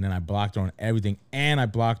 bro. And then I blocked her on everything. And I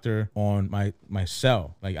blocked her on my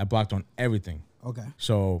cell. Like, I blocked her on everything. Okay.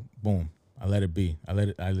 So, boom. I let it be. I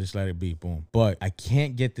just let it be. Boom. But I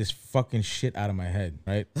can't get this fucking shit out of my head,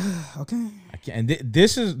 right? Okay. I can't. And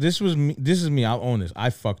this is me. I'll own this. I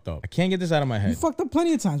fucked up. I can't get this out of my head. You fucked up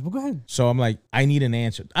plenty of times, but go ahead. So I'm like, I need an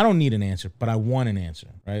answer. I don't need an answer, but I want an answer,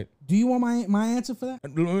 right? Do you want my answer for that?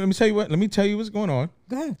 Let me tell you what. Let me tell you what's going on.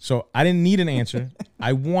 Go ahead. So I didn't need an answer.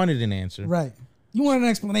 I wanted an answer. Right. You want an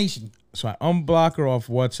explanation. So I unblock her off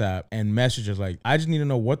WhatsApp and message her like, I just need to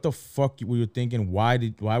know what the fuck we were thinking. Why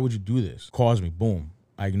would you do this? Calls me, boom.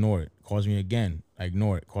 I ignore it. Calls me again. I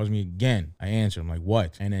ignore it. Calls me again. I answer. I'm like,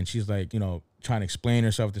 what? And then she's like, trying to explain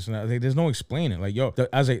herself, this and that. I was like, there's no explaining. Like, yo,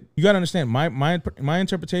 I was like, you gotta understand, my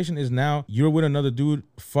interpretation is now you're with another dude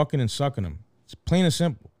fucking and sucking him. It's plain and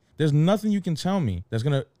simple. There's nothing you can tell me that's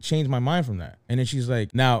gonna change my mind from that. And then she's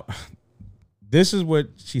like, now, this is what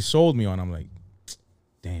she sold me on. I'm like,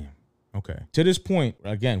 damn. Okay. To this point,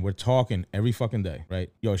 again, we're talking every fucking day, right?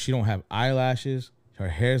 Yo, she don't have eyelashes. Her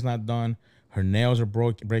hair's not done. Her nails are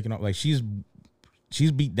breaking off. Like, she's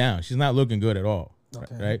beat down. She's not looking good at all.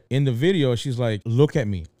 Okay. Right? In the video, she's like, look at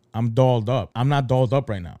me. I'm dolled up. I'm not dolled up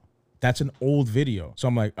right now. That's an old video. So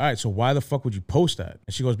I'm like, all right, so why the fuck would you post that?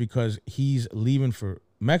 And she goes, because he's leaving for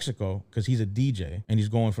Mexico because he's a DJ and he's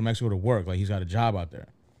going from Mexico to work. Like, he's got a job out there.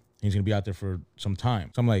 He's going to be out there for some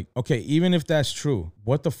time. So I'm like, okay, even if that's true,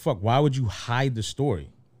 what the fuck? Why would you hide the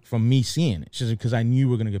story from me seeing it? She said, because I knew you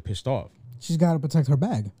were going to get pissed off. She's got to protect her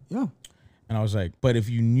bag. Yeah. And I was like, but if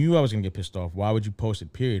you knew I was going to get pissed off, why would you post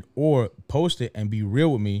it, period? Or post it and be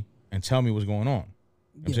real with me and tell me what's going on. You know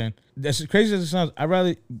what I'm saying? That's as crazy as it sounds. I'd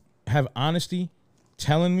rather have honesty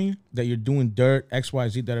telling me that you're doing dirt, X, Y,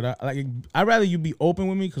 Z, da, da, da. Like, I'd rather you be open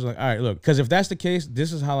with me because, like, all right, look, because if that's the case,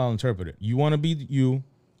 this is how I'll interpret it. You want to be you.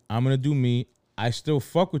 I'm going to do me. I still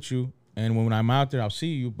fuck with you. And when I'm out there, I'll see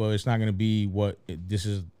you, but it's not going to be what this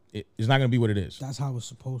is. It's not going to be what it is. That's how it's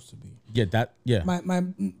supposed to be. Yeah.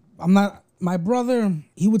 My brother,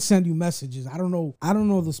 he would send you messages. I don't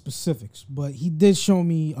know the specifics, but he did show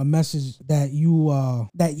me a message that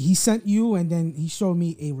that he sent you, and then he showed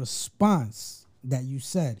me a response that you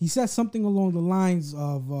said. He said something along the lines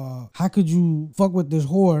of, how could you fuck with this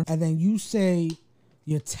whore? And then you say,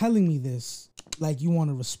 you're telling me this like you want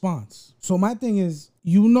a response. So my thing is,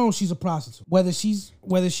 she's a prostitute. Whether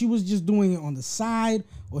she was just doing it on the side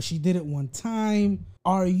or she did it one time,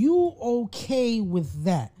 are you okay with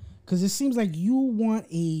that? Because it seems like you want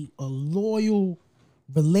a loyal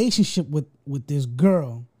relationship with this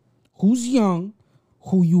girl who's young,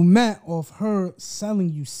 who you met off her selling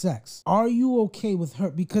you sex. Are you okay with her?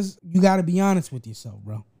 Because you got to be honest with yourself,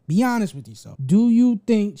 bro. Be honest with yourself. Do you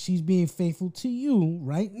think she's being faithful to you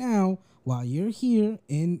right now while you're here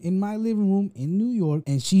in my living room in New York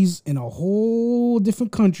and she's in a whole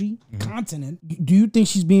different country, continent? Do you think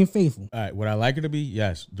she's being faithful? All right, would I like her to be?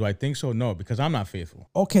 Yes. Do I think so? No, because I'm not faithful.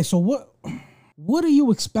 Okay, so what are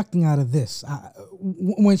you expecting out of this?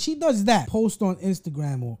 When she does that, post on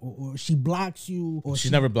Instagram or she blocks you, or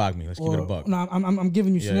She's never blocked me. Let's keep it a buck. No, I'm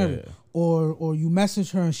giving you scenario. Yeah. Or you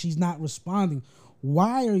message her and she's not responding.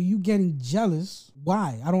 Why are you getting jealous?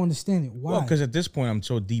 Why? I don't understand it. Why? Well, because at this point I'm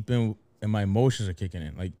so deep in and my emotions are kicking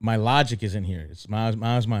in. Like my logic isn't here. It's my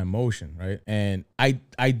emotion, right? And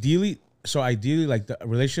ideally, like the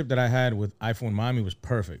relationship that I had with iPhone Mommy was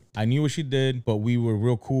perfect. I knew what she did, but we were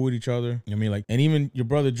real cool with each other. You know what I mean? Like, and even your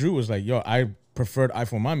brother Drew was like, yo, I preferred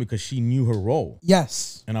iPhone Mommy because she knew her role.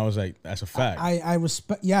 Yes. And I was like, that's a fact. I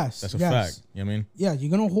respect, yes. That's a fact. You know what I mean? Yeah,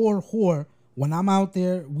 you're gonna whore. When I'm out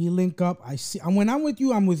there, we link up. I see. When I'm with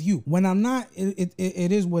you, I'm with you. When I'm not,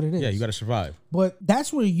 it is what it is. Yeah, you got to survive. But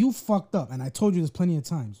that's where you fucked up, and I told you this plenty of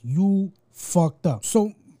times. You fucked up.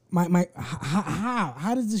 So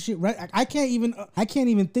how does this shit? I can't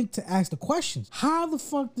even think to ask the questions. How the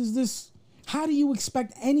fuck does this? How do you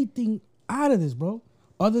expect anything out of this, bro?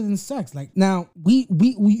 Other than sex? Like, now we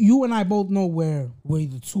you and I both know where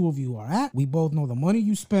the two of you are at. We both know the money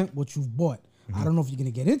you spent, what you've bought. I don't know if you're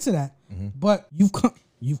gonna get into that, but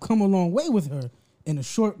you've come a long way with her in a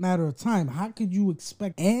short matter of time. How could you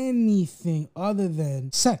expect anything other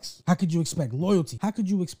than sex? How could you expect loyalty? How could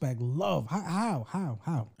you expect love? How?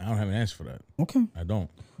 I don't have an answer for that. Okay. I don't.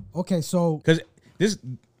 Okay, so because this,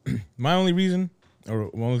 my only reason or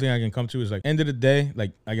the only thing I can come to is like end of the day,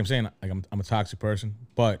 like I'm saying, like I'm a toxic person,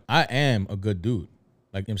 but I am a good dude.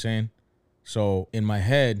 Like I'm saying, so in my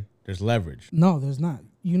head, there's leverage. No, there's not.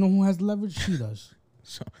 You know who has leverage? She does.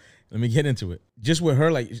 So let me get into it. Just with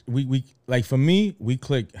her, like we like for me, we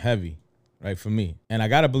click heavy, right? For me, and I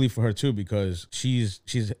gotta believe for her too because she's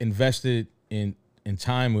invested in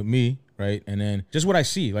time with me, right? And then just what I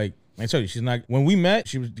see, like I told you, she's not. When we met,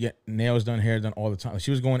 she was get nails done, hair done all the time. Like,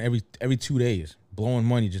 she was going every 2 days, blowing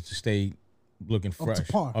money just to stay looking fresh,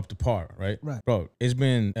 up to par, right? Right, bro. It's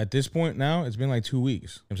been at this point now. It's been like 2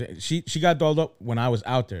 weeks. I'm saying she got dolled up when I was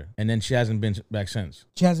out there, and then she hasn't been back since.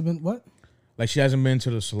 She hasn't been what? Like she hasn't been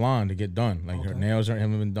to the salon to get done. Like her nails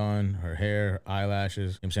haven't been done, her hair, her eyelashes. You know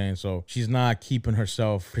what I'm saying, so she's not keeping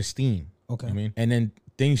herself pristine. Okay, you know what I mean, and then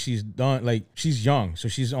things she's done, like she's young, so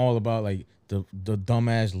she's all about like the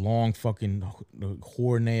dumbass long fucking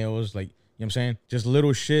whore nails, like. You know what I'm saying? Just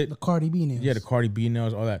little shit. The Cardi B nails. Yeah, the Cardi B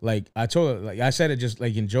nails, all that. Like I told her, like I said it just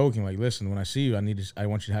like in joking, like listen, when I see you, I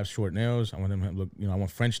want you to have short nails. I want them to look, I want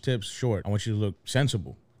French tips, short. I want you to look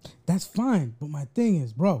sensible. That's fine. But my thing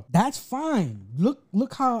is, bro, that's fine.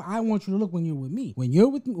 Look how I want you to look when you're with me. When you're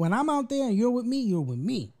with me, when I'm out there and you're with me, you're with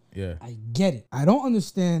me. Yeah. I get it. I don't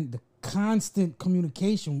understand the constant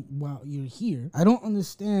communication while you're here. I don't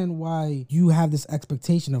understand why you have this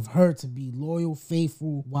expectation of her to be loyal,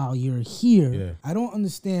 faithful while you're here. Yeah. I don't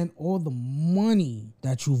understand all the money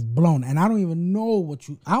that you've blown. And I don't even know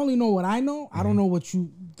I only know what I know. I don't know what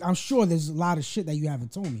I'm sure there's a lot of shit that you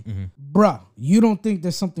haven't told me. Bruh, you don't think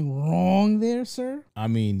there's something wrong there, sir? I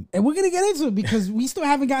mean... And we're going to get into it because we still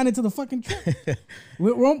haven't gotten into the fucking truth.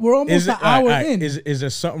 We're almost an hour in. Is there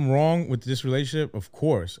something wrong with this relationship? Of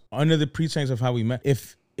course. Under the pretense of how we met.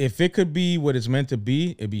 If it could be what it's meant to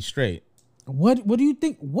be, it'd be straight. What do you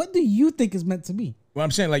think? What do you think is meant to be? Well,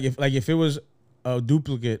 I'm saying if it was a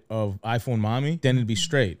duplicate of iPhone Mommy, then it'd be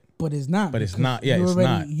straight. But it's not. But it's not. Yeah, it's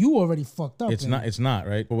not. You already fucked up. It's not. It's not,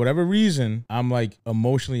 right? For whatever reason, I'm like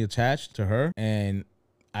emotionally attached to her, and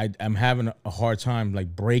I'm having a hard time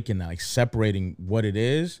like breaking that, like separating what it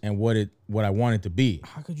is and what I want it to be.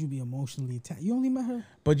 How could you be emotionally attached? You only met her.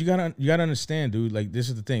 But you gotta understand, dude. Like this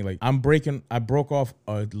is the thing. Like I broke off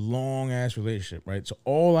a long ass relationship, right? So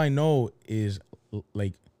all I know is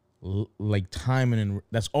like timing, and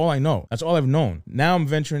that's all I know. That's all I've known. Now I'm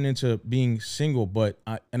venturing into being single, but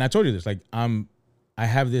I told you this. Like I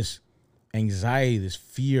have this anxiety, this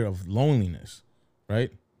fear of loneliness,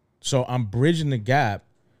 right? So I'm bridging the gap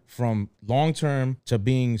from long term to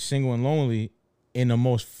being single and lonely in the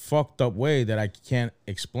most fucked up way that I can't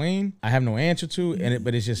explain. I have no answer to,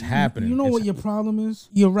 but it's just happening. You know what your problem is?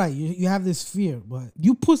 You're right. You have this fear, but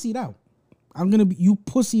you pussied out. You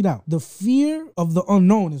pussied out. The fear of the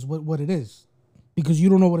unknown is what it is, because you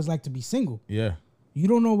don't know what it's like to be single. Yeah. You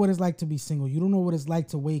don't know what it's like to be single. You don't know what it's like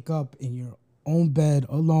to wake up and you're own bed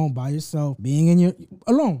alone by yourself, being in your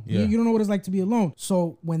alone. Yeah. You don't know what it's like to be alone.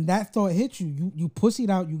 So when that thought hit you, you pussied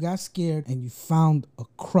out, you got scared, and you found a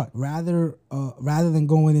crutch. Rather than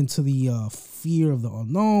going into the fear of the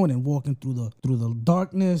unknown and walking through the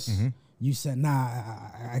darkness. You said, nah,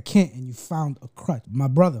 I can't, and you found a crutch. My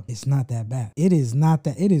brother, it's not that bad. It is not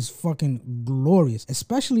that. It is fucking glorious,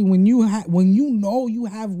 especially when you know you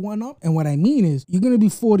have one up. And what I mean is, you're gonna be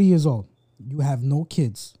 40 years old. You have no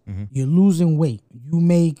kids. You're losing weight. You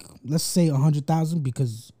make, let's say, 100,000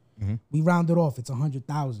 because we round it off. It's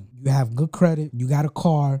 100,000. You have good credit. You got a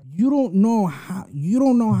car. You don't know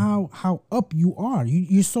how up you are.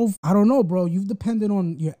 You're so, I don't know, bro. You've depended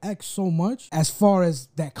on your ex so much as far as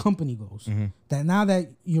that company goes. That now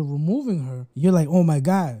that you're removing her, you're like, oh my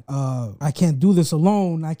God, I can't do this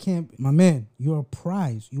alone. I can't. My man, you're a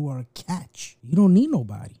prize. You are a catch. You don't need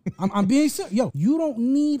nobody. I'm being serious. Yo, you don't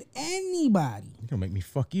need anybody. You're gonna make me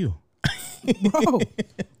fuck you. Bro,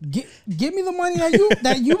 give me the money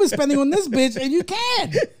that you've been spending on this bitch, and you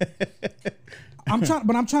can. I'm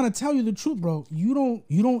trying to tell you the truth, bro. You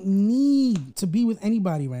don't need to be with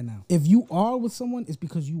anybody right now. If you are with someone, it's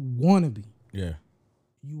because you want to be. Yeah.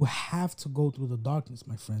 You have to go through the darkness,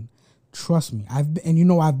 my friend. Trust me. I've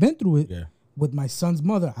been through it. Yeah. With my son's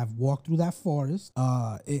mother, I've walked through that forest.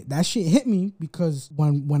 That shit hit me because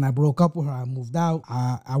when I broke up with her, I moved out.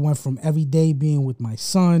 I went from every day being with my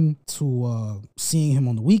son to seeing him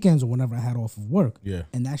on the weekends or whenever I had off of work. Yeah.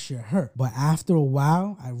 And that shit hurt. But after a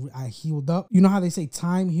while, I healed up. You know how they say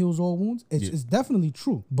time heals all wounds? It's definitely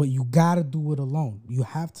true. But you gotta do it alone. You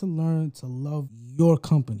have to learn to love your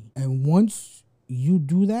company. And once you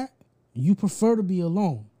do that, you prefer to be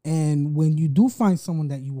alone. And when you do find someone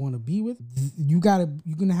that you want to be with, you're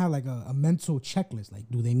gonna have like a mental checklist. Like,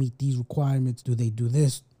 do they meet these requirements? Do they do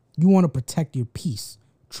this? You want to protect your peace.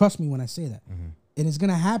 Trust me when I say that. And it's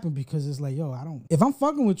gonna happen because it's like, yo, if I'm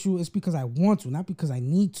fucking with you, it's because I want to, not because I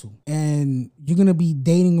need to. And you're gonna be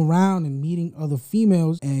dating around and meeting other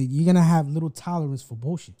females, and you're gonna have little tolerance for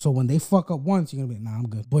bullshit. So when they fuck up once, you're gonna be like, nah, I'm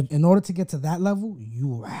good. But in order to get to that level,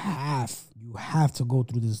 you have to go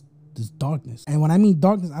through this darkness. And when I mean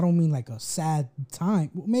darkness, I don't mean like a sad time.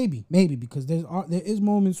 Well, maybe because there is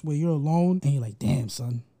moments where you're alone and you're like, damn,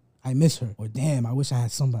 son, I miss her, or damn, I wish I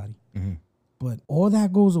had somebody. But all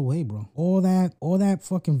that goes away, bro. All that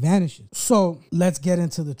fucking vanishes. So let's get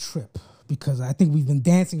into the trip, because I think we've been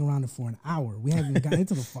dancing around it for an hour. We haven't even gotten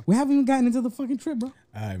into the fucking trip, bro.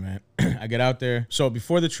 All right, man. I get out there. So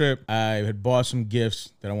before the trip, I had bought some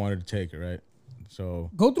gifts that I wanted to take her, right?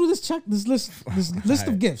 So go through this list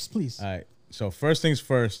of gifts, please. All right. So first things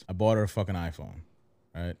first, I bought her a fucking iPhone.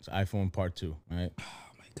 All right. It's iPhone part 2. Right. Oh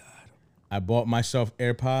my God. I bought myself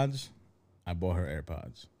AirPods. I bought her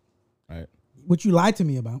AirPods. Right. Which you lied to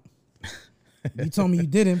me about. You told me you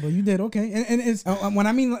didn't, but you did. Okay. And it's when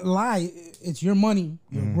I mean lie, it's your money.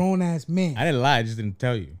 You're a grown ass man. I didn't lie. I just didn't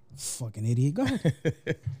tell you. Fucking idiot. Go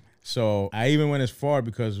ahead. So I even went as far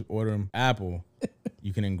because ordering Apple,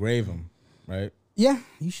 you can engrave them. Right. Yeah,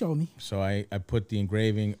 you showed me. So I put the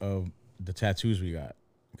engraving of the tattoos we got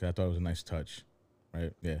because I thought it was a nice touch,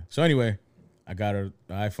 right? Yeah. So anyway, I got her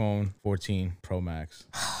the iPhone 14 Pro Max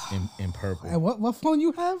in purple. And what phone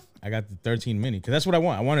you have? I got the 13 mini because that's what I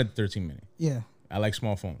want. I wanted the 13 mini. Yeah. I like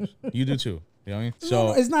small phones. You do too. You know what I mean? So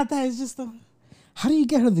no, it's not that. It's just how do you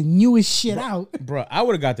get her the newest shit out? Bro, I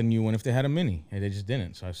would have got the new one if they had a mini. And they just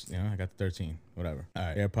didn't. So I got the 13. Whatever. All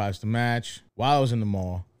right. AirPods to match. While I was in the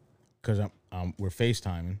mall, because we're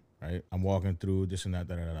FaceTiming, right? I'm walking through this and that,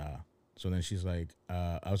 So then she's like,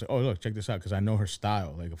 I was like, oh, look, check this out. Because I know her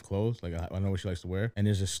style, like, of clothes. Like, I know what she likes to wear. And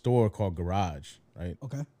there's a store called Garage, right?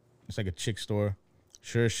 Okay. It's like a chick store.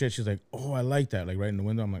 Sure as shit. She's like, oh, I like that. Like, right in the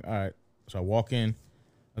window. I'm like, all right. So I walk in. I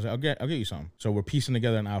was like, I'll get you something. So we're piecing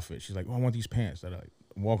together an outfit. She's like, oh, I want these pants. That I like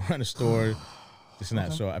walk around the store, this and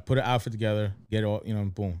that. So I put an outfit together, get it all,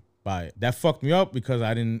 boom, buy it. That fucked me up because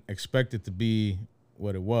I didn't expect it to be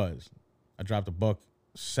what it was. I dropped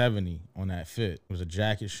 $170 on that fit. It was a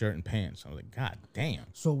jacket, shirt, and pants. I was like, God damn.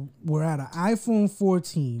 So we're at an iPhone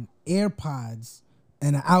 14, AirPods,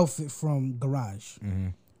 and an outfit from Garage.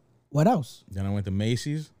 What else? Then I went to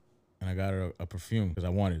Macy's and I got her a perfume because I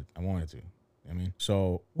wanted to. I mean,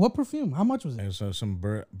 so what perfume? How much was it? It was some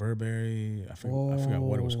Burberry. I forgot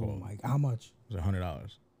what it was called. Like how much? It was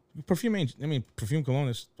 $100. Perfume ain't. I mean, perfume cologne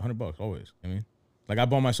is $100 always. I mean, like I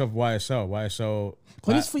bought myself YSL.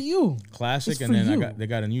 But it's for you. Classic, it's and then they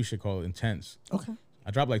got a new shit called Intense. Okay.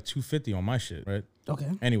 I dropped like $250 on my shit, right? Okay.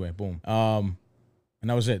 Anyway, boom. And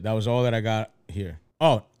that was it. That was all that I got here.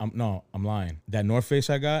 Oh, I'm lying. That North Face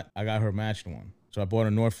I got her a matched one. So I bought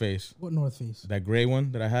a North Face. What North Face? That gray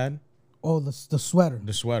one that I had Oh, the sweater.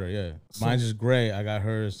 The sweater, yeah. Mine's is gray. I got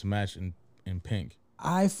hers to match in pink.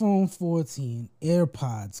 iPhone 14,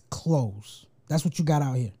 AirPods, clothes. That's what you got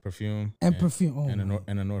out here. Perfume. And perfume. Oh,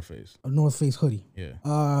 and a North Face. A North Face hoodie. Yeah.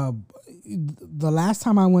 The last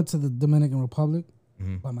time I went to the Dominican Republic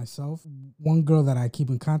by myself, one girl that I keep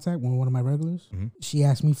in contact, one of my regulars, she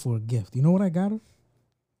asked me for a gift. You know what I got her?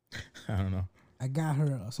 I don't know. I got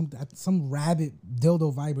her some rabbit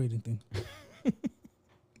dildo vibrating thing.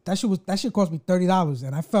 That shit cost me $30,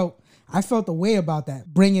 and I felt the way about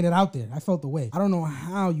that, bringing it out there. I felt the way. I don't know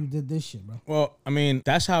how you did this shit, bro. Well, I mean,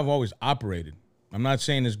 that's how I've always operated. I'm not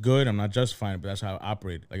saying it's good. I'm not justifying it, but that's how I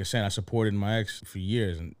operated. Like I said, I supported my ex for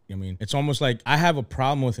years. And I mean, it's almost like I have a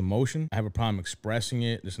problem with emotion. I have a problem expressing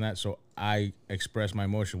it, this and that. So I express my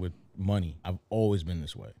emotion with money. I've always been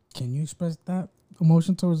this way. Can you express that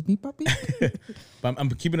emotion towards me, puppy? But I'm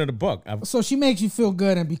keeping it a buck. So she makes you feel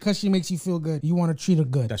good, and because she makes you feel good, you want to treat her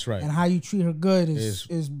good. That's right. And how you treat her good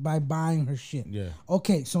is by buying her shit. Yeah.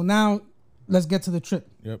 Okay, so now let's get to the trip.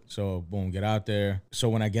 Yep. So boom, get out there. So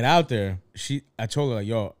when I get out there, I told her like,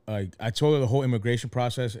 yo, I told her the whole immigration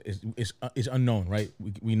process is unknown, right?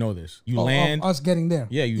 We know this. You land. Us getting there.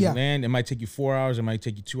 Yeah, you land. It might take you 4 hours. It might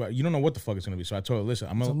take you 2 hours. You don't know what the fuck it's gonna be. So I told her, listen,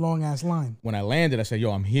 It's a long ass line. When I landed, I said,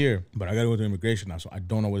 yo, I'm here, but I gotta go to immigration now, so I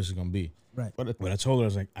don't know what this is gonna be. Right. But I told her, I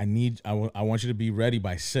was like, I want you to be ready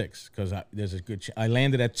by 6 because there's a good. I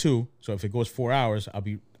landed at 2, so if it goes 4 hours, I'll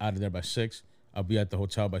be out of there by 6. I'll be at the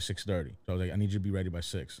hotel by 6:30. So I was like, I need you to be ready by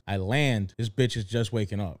 6. I land. This bitch is just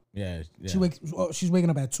waking up. Yeah. She's waking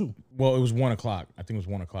up at 2. Well, it was 1 o'clock. I think it was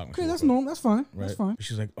 1 o'clock. Okay, that's normal. That's fine. Right? That's fine.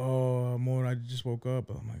 She's like, oh, amor, I just woke up.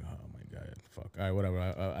 I'm like, oh my god, fuck. All right, whatever.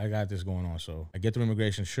 I got this going on. So I get through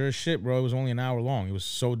immigration. Sure as shit, bro. It was only an hour long. It was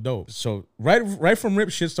so dope. So right from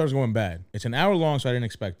rip, shit starts going bad. It's an hour long, so I didn't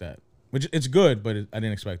expect that. Which it's good, but I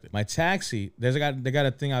didn't expect it. My taxi, they got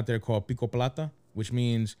a thing out there called Pico Plata, which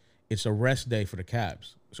means it's a rest day for the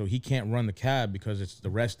cabs. So he can't run the cab because it's the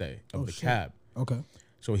rest day of the cab. Okay.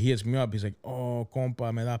 So he hits me up. He's like, oh,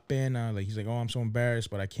 compa, me da pena. Like, he's like, oh, I'm so embarrassed,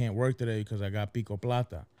 but I can't work today because I got Pico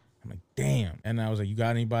Plata. I'm like, damn. And I was like, you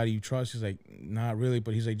got anybody you trust? He's like, not really.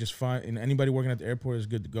 But he's like, just fine. And anybody working at the airport is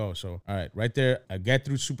good to go. So, all right, right there, I get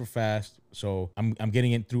through super fast. So I'm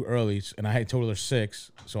getting it through early. And I had told her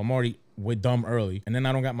 6. So I'm already with dumb early. And then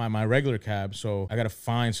I don't got my regular cab. So I got to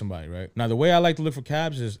find somebody, right? Now, the way I like to look for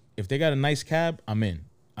cabs is if they got a nice cab, I'm in.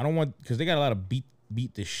 I don't want, because they got a lot of beat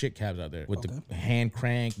the shit cabs out there with the hand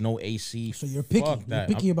crank, no AC. So you're picky. You're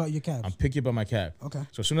picky about your cabs. I'm picky about my cab. Okay.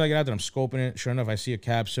 So as soon as I get out there, I'm scoping it. Sure enough, I see a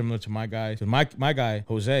cab similar to my guy. So my guy,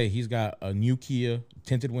 Jose, he's got a new Kia,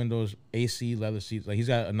 tinted windows, AC, leather seats. Like, he's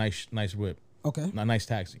got a nice whip. Okay. A nice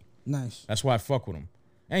taxi. Nice. That's why I fuck with him.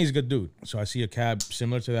 And he's a good dude. So I see a cab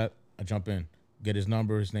similar to that. I jump in. Get his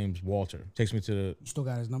number. His name's Walter. Takes me to the. You still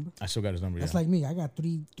got his number? I still got his number. That's like me. I got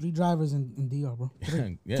three drivers in DR, bro.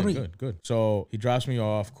 Three. Good. So he drops me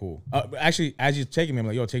off. Cool. Actually, as he's taking me, I'm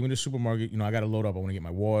like, yo, take me to the supermarket. You know, I got to load up. I want to get my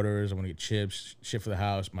waters. I want to get chips, shit for the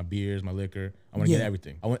house, my beers, my liquor. I want to get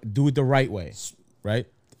everything. I want to do it the right way, right?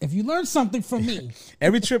 If you learn something from me.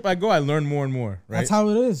 Every trip I go, I learn more and more, right? That's how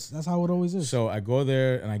it is. That's how it always is. So I go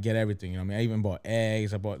there and I get everything. You know what I mean? I even bought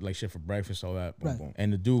eggs. I bought like shit for breakfast, all that. Boom, boom.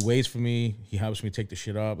 And the dude waits for me. He helps me take the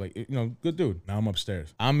shit up. Like, you know, good dude. Now I'm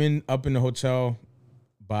upstairs. I'm up in the hotel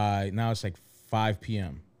by, now it's like 5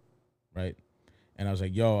 p.m., right? And I was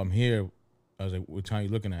like, yo, I'm here. I was like, what time are you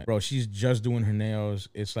looking at? Bro, she's just doing her nails.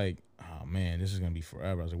 It's like, oh, man, this is going to be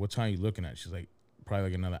forever. I was like, what time are you looking at? She's like, probably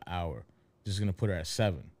like another hour. Just going to put her at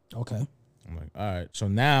 7. Okay. I'm like, all right. So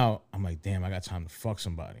now I'm like, damn, I got time to fuck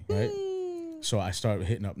somebody, right? So I start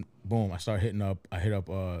hitting up, boom. I hit up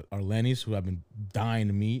Arlenis, who I've been dying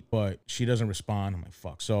to meet, but she doesn't respond. I'm like,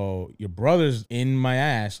 fuck. So your brother's in my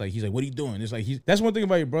ass. Like, he's like, what are you doing? It's like, that's one thing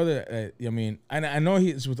about your brother. I mean, I know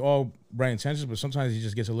he's with all right intentions, but sometimes he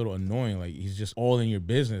just gets a little annoying. Like, he's just all in your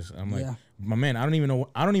business. I'm like, my man, I don't even know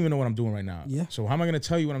what I'm doing right now. Yeah. So how am I going to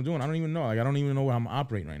tell you what I'm doing? I don't even know. Like, I don't even know how I'm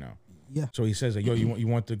operating right now. Yeah. So he says, like, yo, you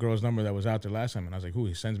want the girl's number that was out there last time? And I was like, who?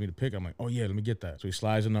 He sends me the pic. I'm like, oh yeah, let me get that. So he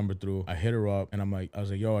slides the number through. I hit her up, and I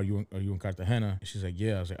was like, yo, are you in Cartagena? And she's like,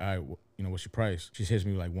 yeah. I was like, all right, you know, what's your price? She hits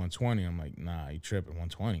me like 120. I'm like, nah, you tripping,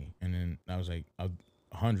 120. And then I was like,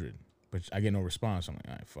 100. But I get no response. I'm like,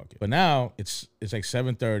 all right, fuck it. But now it's like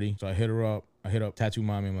 7:30. So I hit her up. I hit up Tattoo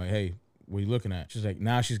Mommy. I'm like, hey, what are you looking at? She's like,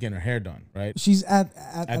 now she's getting her hair done, right? She's at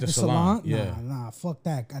the salon? Yeah. Nah, fuck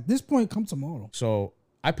that. At this point, come tomorrow. So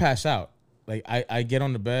I pass out. Like, I get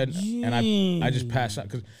on the bed and I just pass out.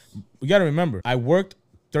 Because we got to remember, I worked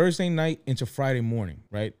Thursday night into Friday morning,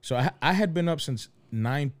 right? So I had been up since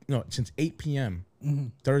 8 p.m.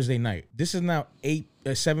 Thursday night. This is now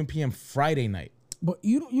 7 p.m. Friday night. But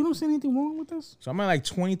you don't see anything wrong with this? So I'm at like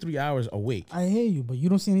 23 hours awake. I hear you, but you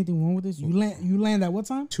don't see anything wrong with this? You land at what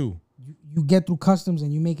time? 2. You get through customs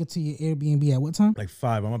and you make it to your Airbnb at what time? Like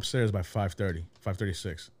 5. I'm upstairs by 5:30,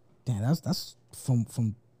 5:36. Damn, that's from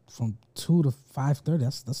 2 to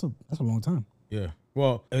 5:30. That's a long time. Yeah.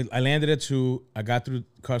 Well, I landed at 2. I got through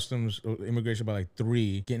customs, immigration by like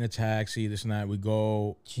 3. Getting a taxi, this and that. We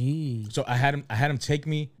go. Jeez. So I had him take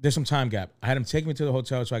me. There's some time gap. I had him take me to the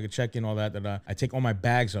hotel so I could check in, all that. I take all my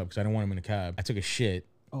bags up because I didn't want him in the cab. I took a shit.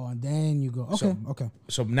 Oh, and then you go. Okay, okay.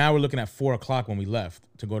 So now we're looking at 4 o'clock when we left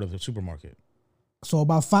to go to the supermarket. So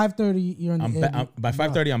about 5:30, you're in the by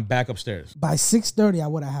 5:30, I'm back upstairs. By 6:30, I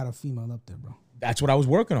would have had a female up there, bro. That's what I was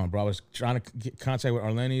working on, bro. I was trying to get contact with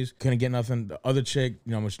Arlenis. Couldn't get nothing. The other chick,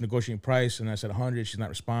 I was negotiating price, and I said 100. She's not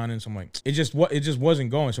responding. So I'm like, it just wasn't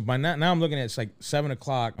going. So by now I'm looking at it's like 7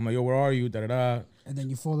 o'clock. I'm like, yo, where are you? And then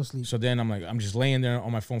you fall asleep. So then I'm just laying there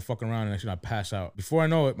on my phone fucking around, and actually I pass out. Before I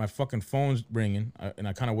know it, my fucking phone's ringing, and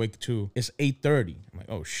I kind of wake too. It's 8:30. I'm like,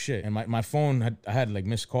 oh shit. And my phone I had like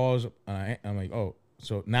missed calls. And I'm like, oh.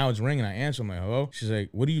 So now it's ringing. I answer. I'm like, hello. She's like,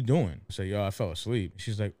 what are you doing? I say, yo, I fell asleep.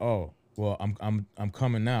 She's like, oh. Well, I'm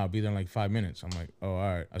coming now. I'll be there in like 5 minutes. I'm like, oh,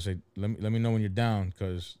 all right. I said, let me know when you're down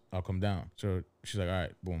because I'll come down. So she's like, all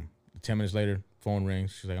right, boom. 10 minutes later, phone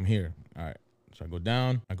rings. She's like, I'm here. All right. So I go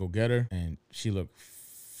down. I go get her, and she looked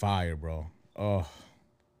fire, bro. Oh,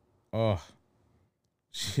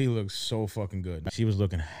 she looked so fucking good. She was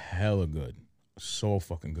looking hella good, so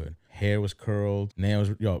fucking good. Hair was curled,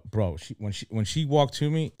 nails. Yo, bro. When she walked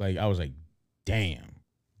to me, like I was like, damn.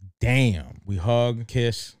 We hug,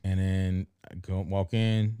 kiss, and then I go walk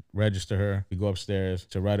in, register her. We go upstairs.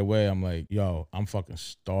 So right away, I'm like, yo, I'm fucking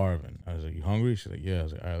starving. I was like, you hungry? She's like, yeah. I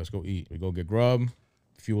was like, all right, let's go eat. We go get grub,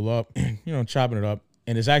 fuel up, chopping it up.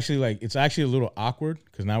 And it's actually a little awkward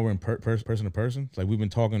because now we're in person to person. It's like we've been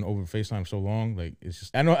talking over FaceTime so long. Like it's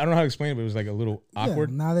just I don't know how to explain it, but it was like a little awkward.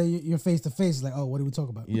 Yeah, now that you're face to face, it's like, oh, what did we talk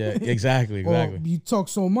about? Yeah, exactly. Or you talk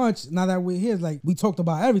so much. Now that we're here, like we talked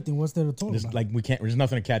about everything. What's there to talk about? Like there's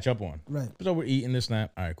nothing to catch up on. Right. So we're eating this,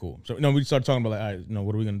 that. All right, cool. So we started talking about like, all right,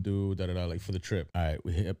 what are we gonna do? Like for the trip. All right,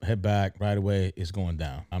 we head back right away. It's going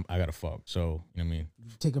down. I gotta fuck. So you know what I mean.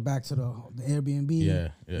 Take her back to the Airbnb. Yeah.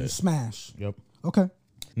 You smash. Yep. Okay.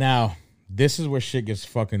 Now, this is where shit gets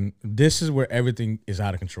this is where everything is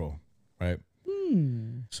out of control, right?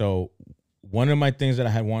 So one of my things that I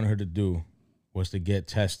had wanted her to do was to get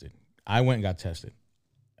tested. I went and got tested,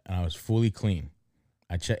 and I was fully clean.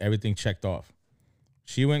 Everything checked off.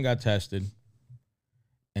 She went and got tested,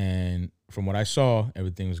 and from what I saw,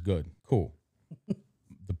 everything was good. Cool.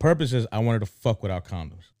 The purpose is I wanted to fuck without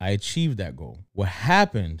condoms. I achieved that goal. What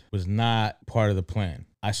happened was not part of the plan.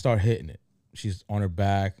 I start hitting it. She's on her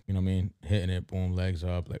back, you know what I mean? Hitting it, boom, legs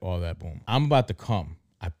up, like all that, boom. I'm about to come.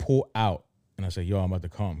 I pull out and I say, yo, I'm about to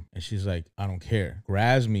come. And she's like, I don't care.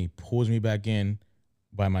 Grabs me, pulls me back in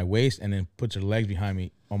by my waist, and then puts her legs behind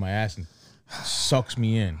me on my ass and sucks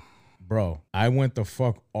me in. Bro, I went the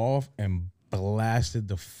fuck off and blasted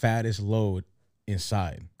the fattest load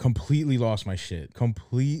inside. Completely lost my shit.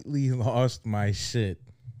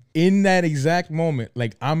 In that exact moment,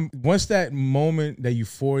 like once that moment, that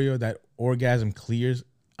euphoria, that orgasm clears,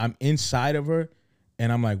 I'm inside of her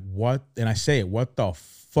and I'm like, what? And I say it, what the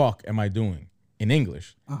fuck am I doing? In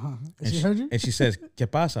English. And she heard you? And she says,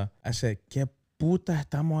 ¿Qué pasa? I said, ¿Qué puta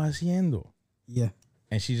estamos haciendo? Yeah.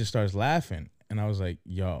 And she just starts laughing. And I was like,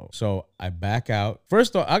 yo. So I back out.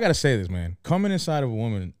 First off, I got to say this, man. Coming inside of a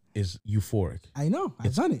woman is euphoric. I know.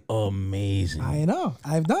 I've done it. Amazing. I know.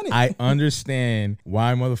 I've done it. I understand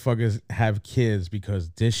why motherfuckers have kids because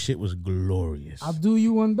this shit was glorious. I'll do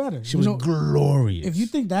you one better. She was glorious. If you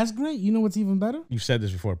think that's great, you know what's even better? You've said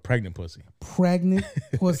this before, pregnant pussy. Pregnant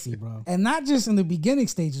pussy, bro. And not just in the beginning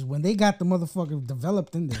stages when they got the motherfucker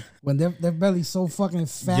developed in there. When their belly's so fucking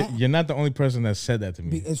fat. You're not the only person that said that to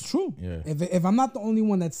me. It's true. Yeah. If I'm not the only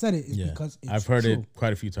one that said it, it's because it's I've heard true. it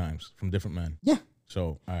quite a few times from different men. Yeah.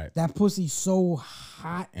 So, all right. That pussy's so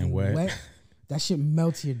hot and wet. That shit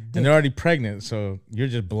melts your dick. And they're already pregnant, so you're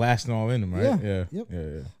just blasting all in them, right? Yeah.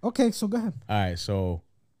 Yeah. Okay, so go ahead. All right, so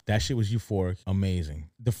that shit was euphoric. Amazing.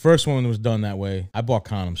 The first one was done that way. I bought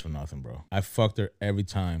condoms for nothing, bro. I fucked her every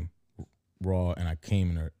time raw, and I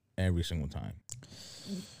came in her every single time.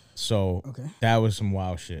 So that was some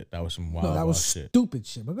wild shit. That was some wild shit. Stupid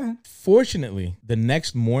shit, but go ahead. Fortunately, the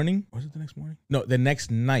next morning, was it the next morning? No, the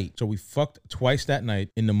next night. So we fucked twice that night.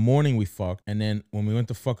 In the morning we fucked, and then when we went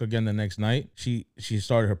to fuck again the next night, she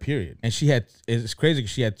started her period. And it's crazy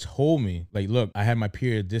because she had told me, like, look, I had my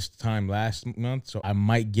period this time last month, so I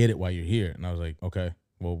might get it while you're here. And I was like, okay,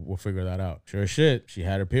 well, we'll figure that out. Sure as shit, she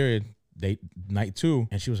had her period night 2,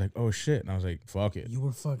 and she was like, "Oh shit," and I was like, "Fuck it." You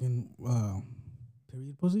were fucking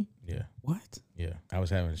period pussy? Yeah, What? yeah. I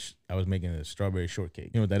was making a strawberry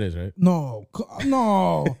shortcake. You know what that is, right? No.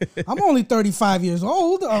 I'm only 35 years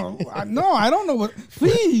old. No, I don't know what.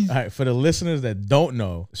 Please. All right, for the listeners that don't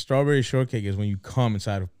know, strawberry shortcake is when you come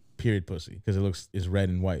inside of period pussy because it's red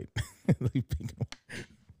and white.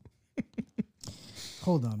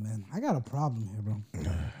 Hold on, man. I got a problem here, bro.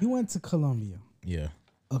 You went to Colombia, Yeah.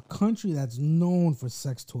 a country that's known for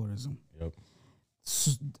sex tourism. Yep.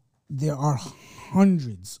 There are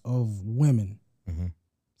hundreds of women,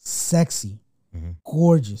 sexy,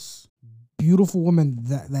 gorgeous, beautiful women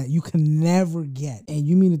that you can never get. And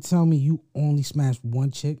you mean to tell me you only smashed one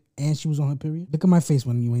chick and she was on her period? Look at my face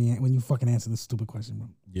when you fucking answer this stupid question, bro.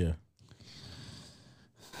 Yeah.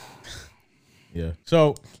 Yeah.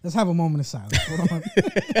 So let's have a moment of silence. Hold on.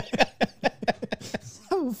 Let's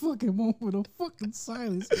have a fucking moment of fucking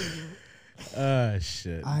silence.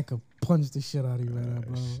 Shit. I could punch the shit out of you right now,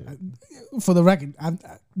 bro. For the record,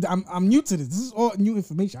 I'm new to this. This is all new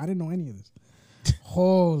information. I didn't know any of this.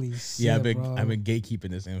 Holy shit, yeah, bro. I've been gatekeeping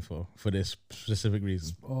this info for this specific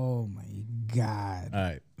reason. Oh my God. All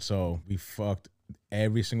right. So we fucked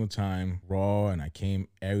every single time raw, and I came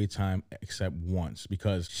every time except once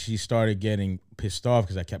because she started getting pissed off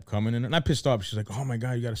because I kept coming in. Not pissed off. She's like, "Oh my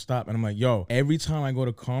God, you gotta stop." And I'm like, "Yo, every time I go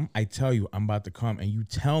to come, I tell you I'm about to come, and you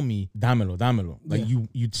tell me, dámelo. Like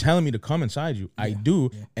you telling me to come inside you. I do,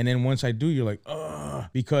 and then once I do, you're like, ugh,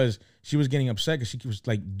 because she was getting upset because she was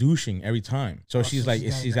like douching every time. So she's like,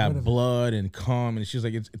 she's got blood and cum, and she's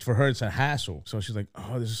like, it's for her, it's a hassle. So she's like,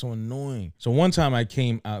 oh, this is so annoying. So one time I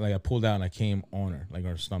came out, like I pulled out and I came on her, like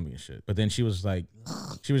on her stomach and shit. But then she was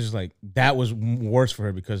just like, that was worse for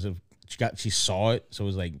her because of she saw it, so it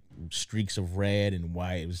was like streaks of red and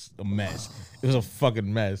white. It was a mess. It was a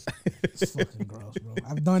fucking mess. It's fucking gross, bro.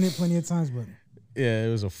 I've done it plenty of times, but yeah, it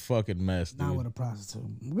was a fucking mess, dude. Not with a prostitute.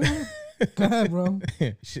 Go ahead, bro.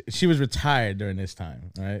 She was retired during this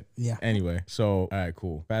time, right? Yeah. Anyway, so all right,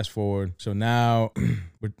 cool. Fast forward. So now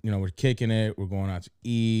we're kicking it. We're going out to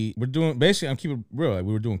eat. We're doing basically. I'm keeping it real. Like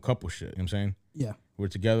we were doing couple shit. You know what I'm saying? Yeah. We were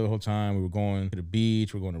together the whole time. We were going to the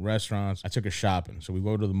beach. We were going to restaurants. I took her shopping. So we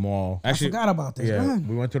go to the mall. Actually, I forgot about this. Yeah,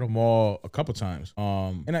 we went to the mall a couple times.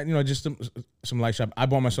 And I, just some light shop. I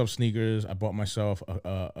bought myself sneakers. I bought myself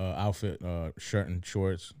a outfit, shirt and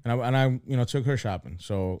shorts. And I took her shopping.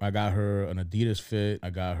 So I got her an Adidas fit. I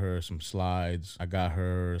got her some slides. I got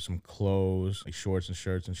her some clothes, like shorts and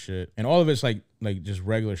shirts and shit. And all of it's like just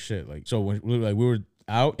regular shit. Like so when we were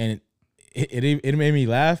out and it made me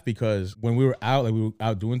laugh because when we were out, like we were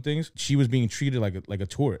out doing things, she was being treated like a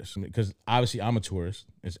tourist because obviously I'm a tourist.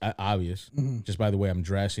 It's obvious just by the way I'm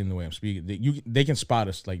dressing, the way I'm speaking. They can spot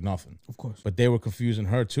us like nothing, of course. But they were confusing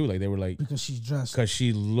her too. Like they were like because she's dressed because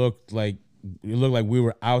she looked like we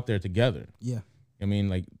were out there together. Yeah, I mean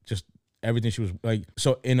like just. Everything she was like,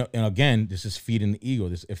 so and again, this is feeding the ego.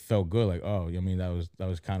 It felt good, like I mean that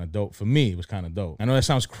was kind of dope for me. It was kind of dope. I know that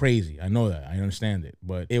sounds crazy. I know that. I understand it,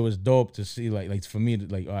 but it was dope to see like for me,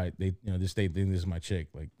 like all right, they this is my chick.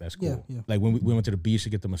 Like that's cool. Yeah. Like when we went to the beach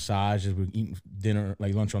to get the massages, we were eating dinner,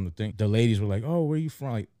 like lunch on the thing. The ladies were like, oh, where are you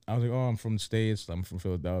from? Like I was like, oh, I'm from the States. I'm from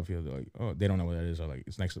Philadelphia. They're like, oh, they don't know what that is. I'm like,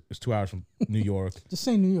 it's 2 hours from New York. Just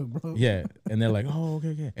say New York, bro. Yeah, and they're like, oh,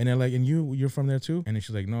 okay. And they're like, and you're from there too? And then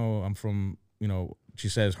she's like, no, I'm from, she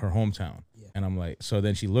says her hometown. Yeah. And I'm like, so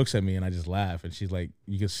then she looks at me and I just laugh. And she's like,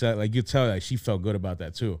 you could tell like she felt good about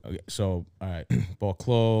that too. Okay, so all right, bought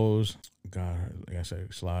clothes, got her, like I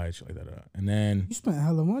said, slides, like that. And then you spent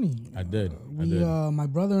hella money. I did. My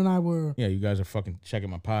brother and I were. Yeah, you guys are fucking checking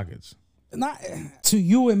my pockets. Not to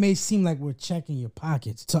you, it may seem like we're checking your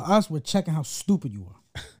pockets. To us, we're checking how stupid you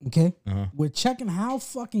are. Okay, we're checking how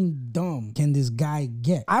fucking dumb can this guy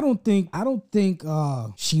get. I don't think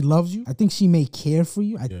she loves you. I think she may care for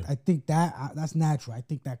you. I think that's natural. I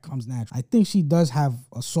think that comes natural. I think she does have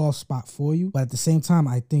a soft spot for you, but at the same time,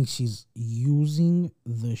 I think she's using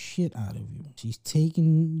the shit out of you. She's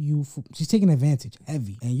taking advantage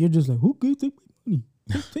heavy, and you're just like, okay, take my money.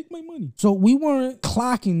 Take my money. So we weren't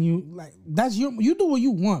clocking you. Like that's you do what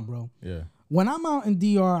you want, bro. Yeah. When I'm out in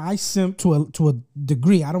DR, I simp to a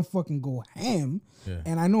degree. I don't fucking go ham. Yeah.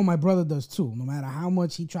 And I know my brother does too. No matter how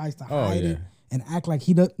much he tries to hide it and act like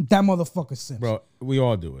he does, that motherfucker simps. Bro, we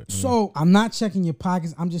all do it. So I'm not checking your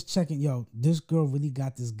pockets. I'm just checking, this girl really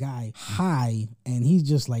got this guy high and he's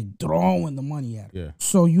just like throwing the money at her. Yeah.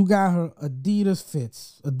 So you got her Adidas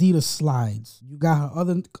fits, Adidas slides. You got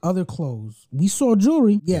her other clothes. We saw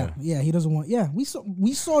jewelry. Yeah, he doesn't want. Yeah, we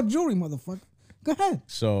saw jewelry, motherfucker. Go ahead.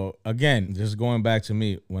 So again, just going back to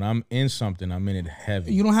me, when I'm in something, I'm in it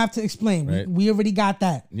heavy. You don't have to explain. Right. We already got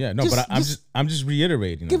that. Yeah, no, but I'm just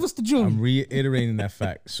reiterating. Give us the jewel. I'm reiterating that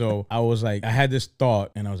fact. So I was like, I had this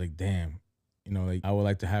thought, and I was like, damn, you know, like I would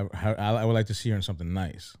like to have her. I would like to see her in something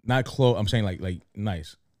nice, not clothes. I'm saying like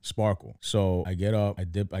nice, sparkle. So I get up, I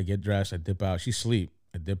get dressed, I dip out. She sleep.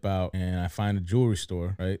 I dip out and I find a jewelry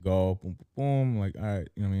store, right? Go, boom, boom, boom. Like, all right,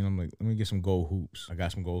 you know what I mean? I'm like, let me get some gold hoops. I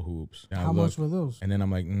got some gold hoops. How much were those? And then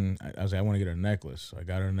I'm like, I was like, I want to get her a necklace. So I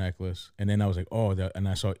got her a necklace. And then I was like, and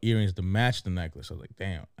I saw earrings to match the necklace. I was like,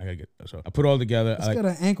 damn, I gotta get. So I put it all together. Let's get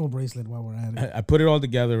an ankle bracelet while we're at it. I put it all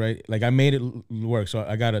together, right? Like I made it work. So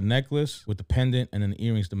I got a necklace with the pendant and then the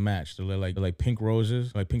earrings to match. They're like pink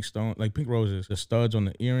roses, like pink stone, like pink roses. The studs on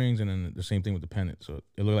the earrings and then the same thing with the pendant. So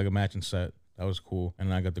it looked like a matching set. That was cool. And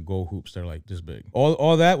then I got the gold hoops. They're like this big.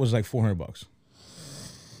 All that was like $400.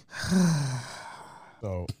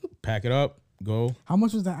 So pack it up, go. How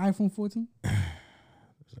much was that iPhone 14?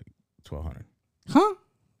 It's like $1,200. Huh?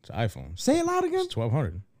 It's an iPhone. Say it loud again. It's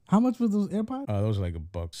 $1,200. How much were those AirPods? Those are like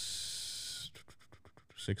 $1.60,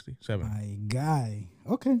 $7. My guy.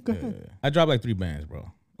 Okay, go ahead. I dropped like 3 bands,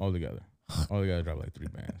 bro. All together. I dropped like 3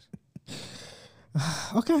 bands.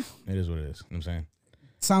 Okay. It is what it is. You know what I'm saying?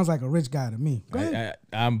 Sounds like a rich guy to me. Go ahead.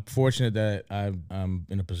 I'm fortunate that I'm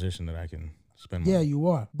in a position that I can spend money. Yeah, you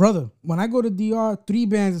are. Brother, when I go to DR, 3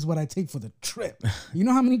 bands is what I take for the trip. You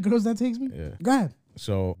know how many girls that takes me? Yeah. Go ahead.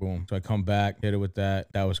 So, boom. So I come back, hit her with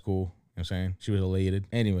that. That was cool. You know what I'm saying? She was elated.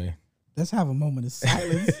 Anyway. Let's have a moment of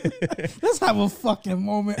silence. Let's have a fucking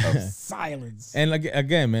moment of silence. And like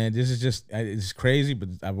again, man, this is just, it's crazy, but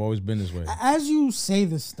I've always been this way. As you say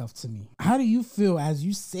this stuff to me, how do you feel as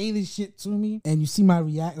you say this shit to me and you see my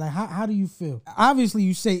react? Like, how do you feel? Obviously,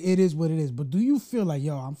 you say it is what it is, but do you feel like,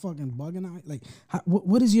 yo, I'm fucking bugging out? Like,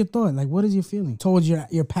 what is your thought? Like, what is your feeling towards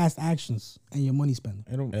your past actions and your money spending?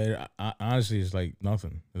 Honestly, it's like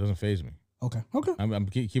nothing. It doesn't faze me. Okay. I'm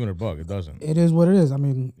keeping it a bug. It doesn't. It is what it is. I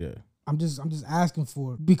mean, yeah. I'm just asking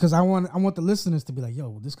for it because I want the listeners to be like,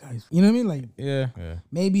 yo, this guy's, you know what I mean? Like, yeah.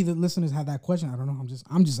 Maybe the listeners have that question. I don't know.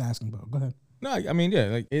 I'm just asking, bro. Go ahead. No, I mean, yeah,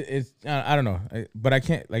 like it's I don't know, but I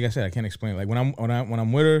can't. Like I said, I can't explain it. Like when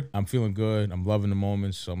I'm with her, I'm feeling good. I'm loving the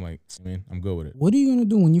moments. So I'm like, I mean, I'm good with it. What are you gonna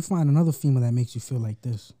do when you find another female that makes you feel like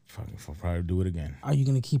this? Fucking probably do it again. Are you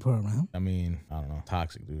gonna keep her around? I mean, I don't know.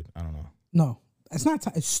 Toxic, dude. I don't know. No. It's not.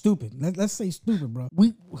 It's stupid. Let's say stupid, bro.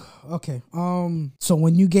 Okay. So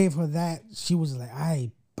when you gave her that, she was like,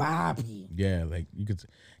 "Ay, Bobby." Yeah, like you could,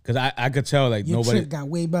 because I could tell like your nobody trip got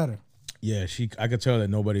way better. Yeah, I could tell that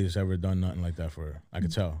nobody's ever done nothing like that for her. I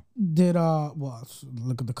could tell. Did well,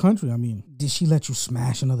 look at the country. I mean, did she let you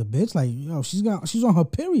smash another bitch? Like, yo, she's on her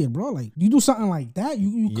period, bro. Like, you do something like that,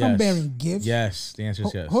 you come bearing gifts. Yes, the answer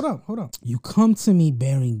is yes. Hold up. You come to me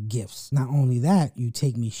bearing gifts. Not only that, you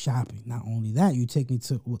take me shopping. Not only that, you take me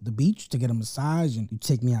to the beach to get a massage, and you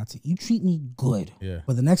take me out to. You treat me good. Yeah.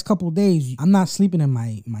 For the next couple of days, I'm not sleeping in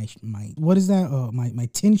my what is that? My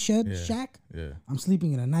tin shed shack. Yeah. I'm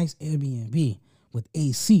sleeping in a nice Airbnb with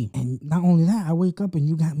AC. And not only that, I wake up and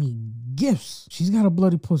you got me gifts. She's got a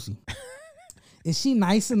bloody pussy. Is she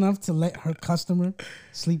nice enough to let her customer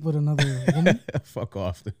sleep with another woman? Fuck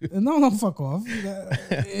off, dude. No, fuck off.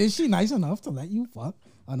 Is she nice enough to let you fuck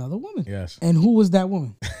another woman? Yes. And who was that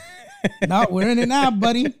woman? No, we're in it now,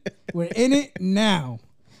 buddy. We're in it now.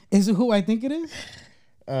 Is it who I think it is?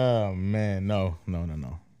 Oh, man. No.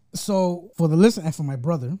 So for the listener and for my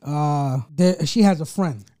brother, she has a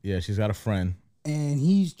friend. Yeah, she's got a friend. And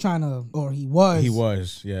he's trying to, or he was. He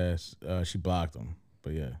was, yes. She blocked him,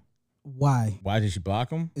 but yeah. Why? Why did she block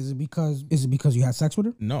him? Is it because you had sex with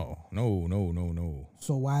her? No.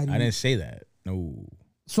 So why? I didn't say that. No.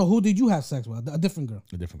 So who did you have sex with? A different girl.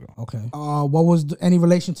 A different girl. Okay. What was any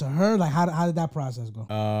relation to her? Like how did that process go?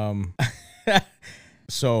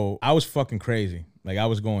 So I was fucking crazy. Like I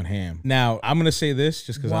was going ham. Now I'm gonna say this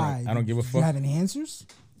just because I don't give a fuck. You had enhancers?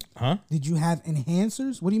 Huh? Did you have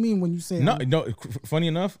enhancers? What do you mean when you say no? Funny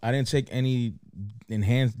enough, I didn't take any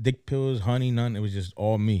enhanced dick pills, honey, none. It was just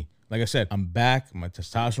all me. Like I said, I'm back. My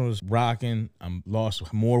testosterone was rocking. I'm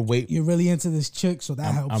lost more weight. You're really into this chick, so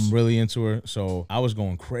that helps. I'm really into her. So I was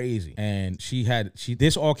going crazy. And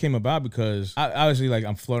this all came about because obviously like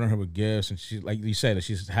I'm flooding her with gifts, and she, like you said,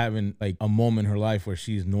 she's having like a moment in her life where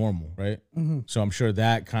she's normal, right? Mm-hmm. So I'm sure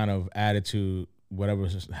that kind of added to whatever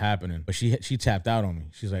was happening. But she tapped out on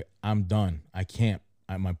me. She's like, I'm done. I can't.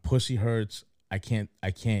 My pussy hurts. I can't.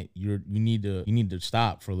 You need to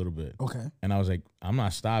stop for a little bit. Okay. And I was like, I'm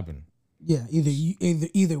not stopping. Yeah,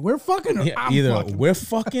 either we're fucking or Yeah, I'm either fucking. we're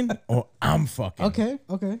fucking or I'm fucking.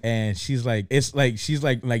 Okay. And she's like, she's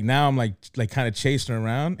like now I'm like kind of chasing her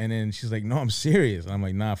around, and then she's like, no, I'm serious. And I'm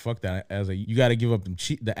like, nah, fuck that. I was like, you got to give up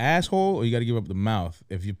the asshole, or you got to give up the mouth.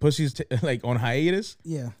 If your pussy's like on hiatus,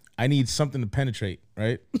 Yeah. I need something to penetrate,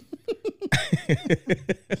 right?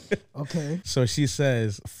 Okay. So she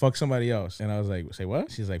says, fuck somebody else. And I was like, say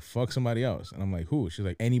what? She's like, fuck somebody else. And I'm like, who? She's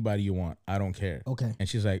like, anybody you want. I don't care. Okay. And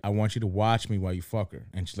she's like, I want you to watch me while you fuck her.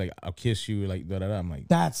 And she's like, I'll kiss you, like, da da da. I'm like,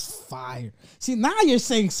 That's fire. See, now you're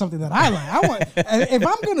saying something that I like. I want. If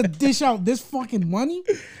I'm gonna dish out this fucking money,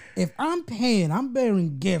 if I'm paying, I'm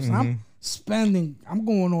bearing gifts, I'm spending, I'm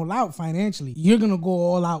going all out financially. You're gonna go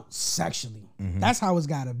all out sexually. That's how it's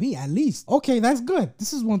gotta be, at least. Okay, that's good.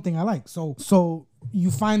 This is one thing I like. So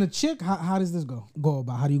you find a chick. How does this go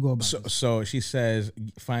about? How do you go about this? So she says,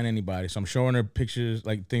 find anybody. So I'm showing her pictures,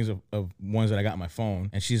 like things of ones that I got on my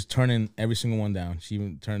phone, and she's turning every single one down. She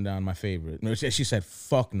even turned down my favorite. No, she said,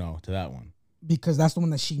 fuck no to that one. Because that's the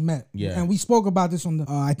one that she met. Yeah. And we spoke about this on the,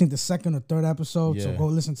 I think the second or third episode. So Yeah. go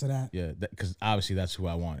listen to that. Yeah, because obviously that's who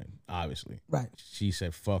I wanted. Obviously. Right. She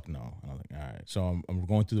said, fuck no. And I was like, all right. So I'm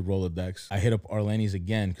going through the Rolodex. I hit up Arlene's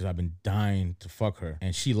again because I've been dying to fuck her.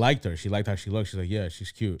 And she liked her. She liked how she looked. She's like, yeah,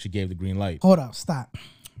 she's cute. She gave the green light. Hold up. Stop.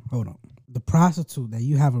 Hold on. The prostitute that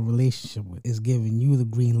you have a relationship with is giving you the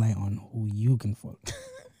green light on who you can fuck.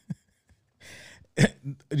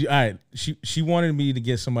 All right. She wanted me to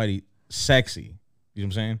get somebody sexy. You know what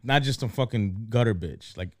I'm saying? Not just some fucking gutter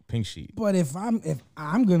bitch like Pink Sheet. But if I'm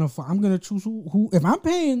gonna fuck, I'm gonna choose who if I'm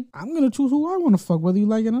paying, I'm gonna choose who I want to fuck, whether you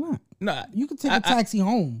like it or not. No, You can take a taxi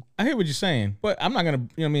home. I hear what you're saying, but I'm not gonna. You know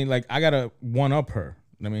what I mean? Like I gotta one up her.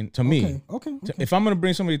 I mean, to me, Okay. if I'm gonna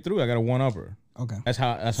bring somebody through, I gotta one up her. Okay. That's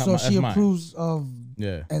how. So she mine. approves of.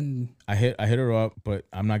 Yeah. And I hit her up, but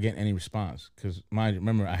I'm not getting any response because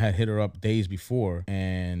remember I had hit her up days before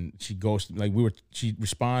and she ghosted. Like she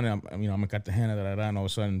responded. I'm got the hand and all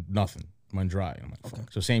of a sudden nothing. Went dry. I'm like,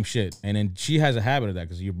 fuck. So same shit. And then she has a habit of that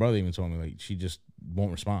because your brother even told me like she just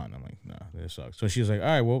won't respond. I'm like, nah, that sucks. So she was like, all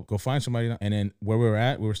right, well, go find somebody. And then where we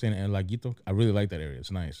were staying in El Laguito. I really like that area.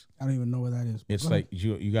 It's nice. I don't even know where that is. It's like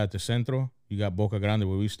you got the Centro, you got Boca Grande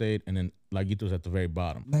where we stayed, and then Laguito's at the very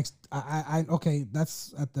bottom. Next, I okay,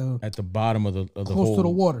 that's at the bottom of the close whole, to the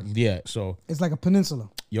water. Yeah. So It's like a peninsula.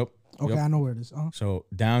 Yep. Okay, I know where it is. So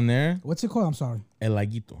down there, What's it called? I'm sorry. El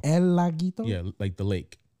Laguito. El Laguito. Yeah, like the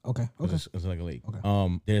lake. Okay. It's like a lake.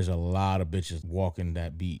 Okay. There's a lot of bitches walking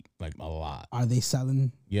that beat, like a lot. Are they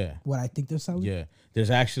selling Yeah. what I think they're selling? Yeah. There's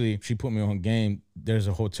actually, she put me on game. There's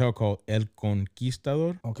a hotel called El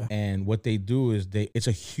Conquistador. Okay. And what they do is it's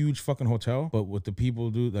a huge fucking hotel, but what the people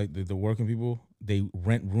do, like the working people, they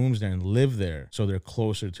rent rooms there and live there so they're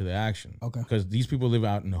closer to the action. Okay. Because these people live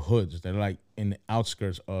out in the hoods. They're like in the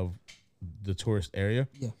outskirts of the tourist area.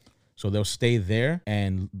 Yeah. So they'll stay there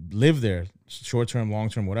and live there, short term, long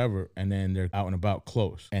term, whatever, and then they're out and about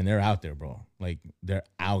close. And they're out there, bro. Like they're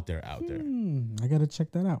out there. I gotta check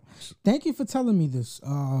that out. Thank you for telling me this.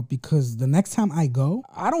 Because the next time I go,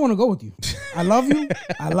 I don't want to go with you. I love you.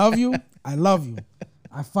 I love you. I love you.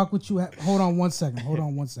 I fuck with you. Hold on one second.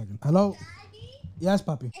 Hello. Yes,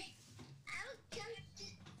 papi.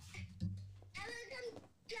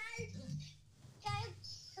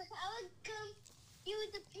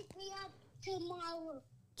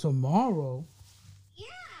 Tomorrow? Yeah.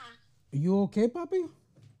 You okay, papi?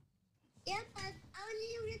 Yeah, but I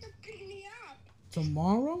need you to pick me up.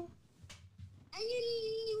 Tomorrow? I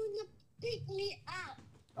need you to pick me up.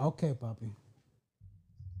 Okay, papi.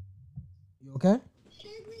 You okay?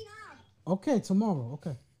 Pick me up. Okay, tomorrow.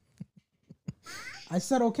 Okay. I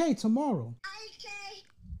said okay tomorrow.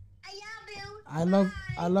 I love you.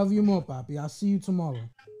 I love you more, papi. I'll see you tomorrow.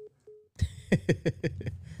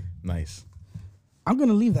 Nice. I'm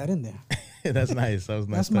gonna leave that in there. That's nice. That was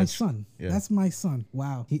nice. That's my son. Yeah. That's my son.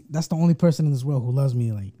 Wow. That's the only person in this world who loves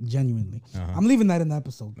me, like, genuinely. I'm leaving that in the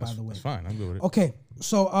episode, by the way. That's fine. I'm good with it. Okay.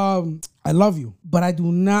 So, I love you, but I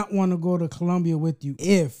do not want to go to Colombia with you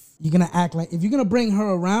if you're going to act like, if you're going to bring her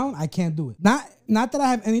around, I can't do it. Not that I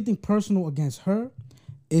have anything personal against her.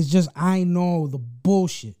 It's just I know the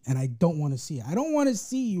bullshit and I don't want to see it. I don't want to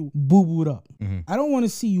see you boo-booed up. I don't want to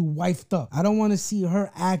see you wifed up. I don't want to see her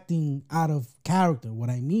acting out of character. What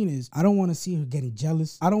I mean is, I don't want to see her getting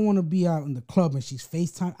jealous. I don't want to be out in the club and she's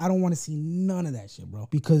FaceTime. I don't want to see none of that shit, bro.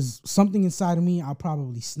 Because something inside of me, I'll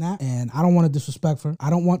probably snap, and I don't want to disrespect her. I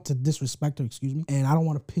don't want to disrespect her, excuse me, and I don't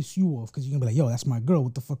want to piss you off because you're gonna be like, yo, that's my girl.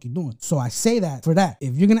 What the fuck you doing? So I say that for that.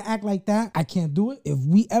 If you're gonna act like that, I can't do it. If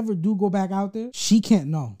we ever do go back out there, she can't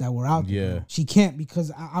know that we're out there. Yeah. Bro. She can't,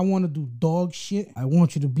 because I want to do dog shit. I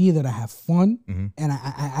want you to be there to have fun, and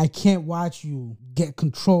I can't watch you get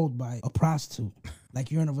controlled by a prostitute. Like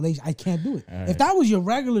you're in a relationship. I can't do it. Right. If that was your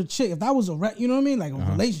regular chick, if that was you know what I mean? Like a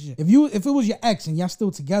relationship. If it was your ex and y'all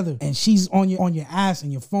still together and she's on your ass and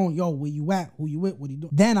your phone, yo, where you at? Who you with? What you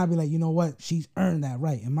doing? Then I'd be like, you know what? She's earned that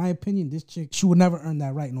right. In my opinion, this chick, she would never earn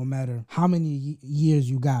that right no matter how many years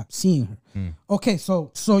you got seeing her. Okay,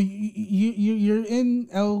 so you're in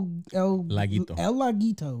El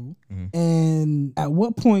Laguito, and at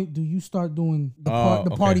what point do you start doing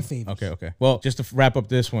the party favors? Okay. Well, just to wrap up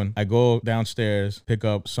this one, I go downstairs, pick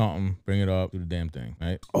up something, bring it up, do the damn thing,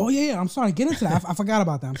 right? Oh yeah. I'm sorry. Get into that. I forgot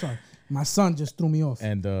about that. I'm sorry. My son just threw me off.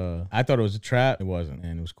 And I thought it was a trap. It wasn't,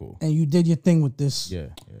 and it was cool. And you did your thing with this. Yeah.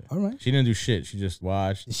 All right. She didn't do shit. She just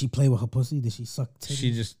watched. Did she play with her pussy? Did she suck titties?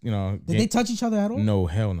 She just, Did they touch each other at all? No,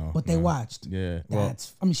 hell no. But they watched. Yeah.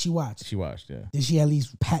 She watched. She watched, yeah. Did she at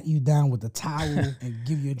least pat you down with a towel and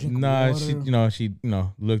give you a drink of water? Nah, she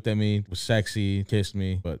looked at me, was sexy, kissed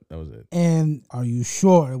me, but that was it. And are you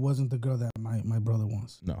sure it wasn't the girl that my brother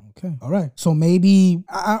wants? No. Okay. All right. So maybe,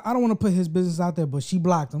 I don't want to put his business out there, but she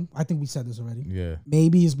blocked him. I think we said this already. Yeah.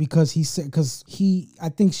 Maybe it's because I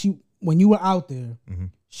think when you were out there,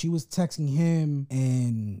 she was texting him,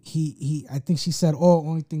 and I think she said, "Oh,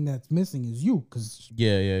 only thing that's missing is you," because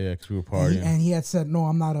because we were partying, and he had said, "No,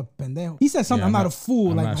 I'm not a pendejo." He said something, "I'm not a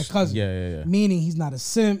fool like my cousin." Yeah. Meaning he's not a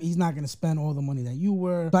simp. He's not gonna spend all the money that you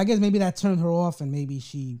were. So I guess maybe that turned her off, and maybe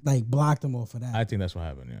she like blocked him off of that. I think that's what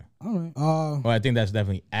happened. Yeah. All right. Well, I think that's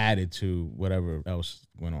definitely added to whatever else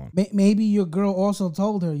went on. Maybe your girl also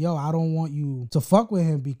told her, "Yo, I don't want you to fuck with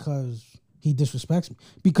him because he disrespects me."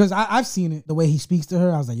 Because I've seen it, the way he speaks to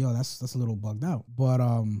her. I was like, yo, that's a little bugged out. But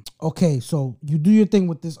okay, so you do your thing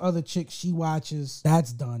with this other chick. She watches.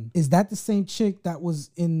 That's done. Is that the same chick that was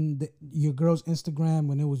in your girl's Instagram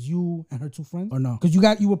when it was you and her two friends, or no? Because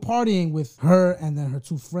you were partying with her and then her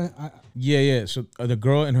two friends. Yeah. So the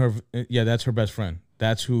girl and her, that's her best friend.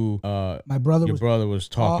 That's who my brother was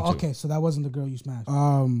talking to. Okay, so that wasn't the girl you smashed.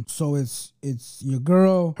 So it's your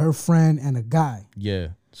girl, her friend, and a guy. Yeah.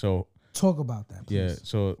 So talk about that, please. Yeah.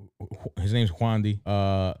 So his name's Juan D.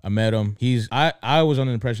 I met him. I was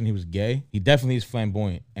under the impression he was gay. He definitely is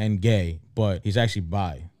flamboyant and gay, but he's actually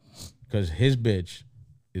bi, because his bitch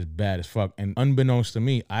is bad as fuck. And unbeknownst to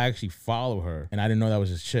me, I actually follow her, and I didn't know that was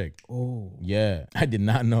his chick. Oh. Yeah, I did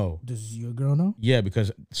not know. Does your girl know? Yeah,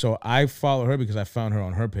 because so I follow her because I found her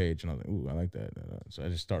on her page, and I was like, ooh, I like that. So I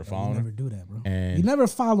just started following her. You never do that, bro. And you never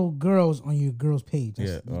follow girls on your girl's page.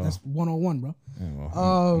 That's 101, bro. Yeah,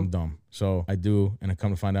 well, I'm dumb. So I do, and I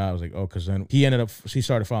come to find out, I was like, oh, because then she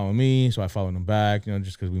started following me, so I followed him back,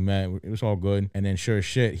 just because we met. It was all good. And then sure as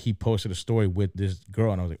shit, he posted a story with this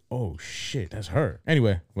girl, and I was like, oh shit, that's her.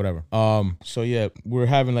 Anyway, whatever. So yeah, we're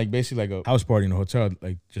having like basically like a house party in a hotel,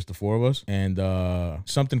 like just the four of us, and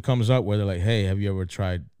something comes up where they're like, hey, have you ever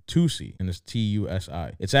tried Tusi? And it's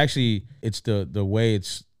TUSI. It's actually, it's the way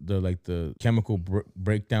it's the chemical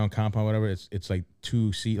breakdown compound, whatever. It's like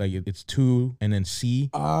 2C, like it's 2 and then C.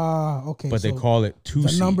 Okay. But they call it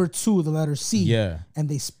 2C. The number 2, the letter C. Yeah. And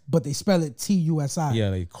they spell it TUSI.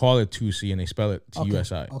 Yeah, they call it 2C and they spell it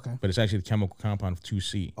TUSI. Okay. But it's actually the chemical compound of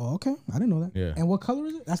 2C. Oh, okay. I didn't know that. Yeah. And what color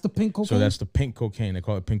is it? That's the pink cocaine? So that's the pink cocaine. They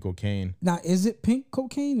call it pink cocaine. Now, is it pink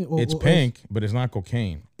cocaine? It's pink, but it's not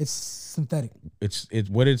cocaine. It's synthetic. It's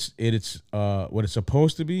what it's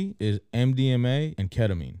supposed to be is MDMA and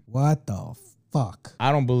ketamine. What the fuck?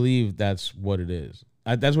 I don't believe that's what it is.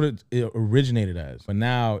 That's what it originated as. But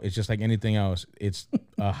now it's just like anything else. It's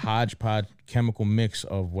a hodgepodge chemical mix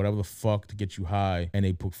of whatever the fuck to get you high, and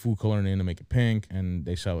they put food coloring in to make it pink, and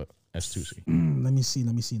they sell it as Tusi. Let me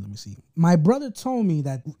see. My brother told me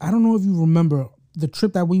that, I don't know if you remember the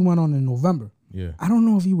trip that we went on in November. Yeah. I don't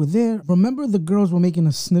know if you were there. Remember the girls were making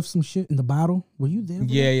us sniff some shit in the bottle? Were you there?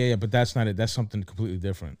 Yeah. But that's not it. That's something completely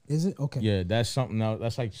different. Is it? Okay. Yeah, that's something else.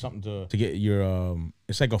 That's like something to get your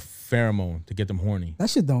it's like a pheromone to get them horny. That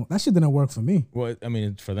shit didn't work for me. Well, I mean,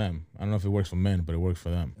 it's for them. I don't know if it works for men, but it works for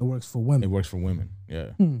them. It works for women. It works for women.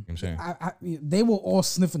 Yeah, you know what I'm saying. They were all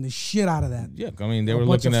sniffing the shit out of that. Yeah, I mean, they A were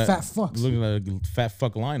bunch looking of at fat fucks. looking at a fat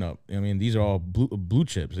fuck lineup. I mean, these are all blue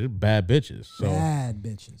chips. They're bad bitches. So Bad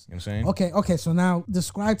bitches. you know what I'm saying. Okay. So now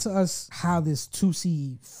describe to us how this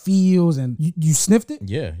 2C feels, and you sniffed it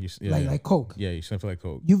Yeah, like Coke. Yeah, you sniff it like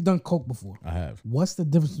Coke. You've done Coke before. I have. What's the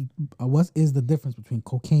difference? What is the difference between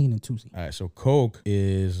cocaine and 2C? All right, so Coke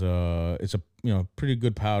is it's a pretty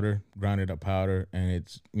good powder, grounded up powder, and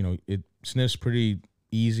it's it sniffs pretty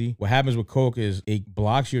easy. What happens with Coke is it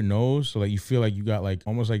blocks your nose, so like you feel like you got like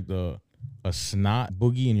almost like a snot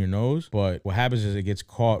boogie in your nose. But what happens is it gets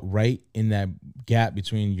caught right in that gap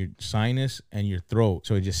between your sinus and your throat,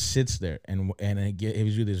 so it just sits there, and it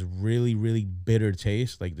gives you this really really bitter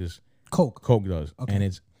taste, like this Coke does, Okay.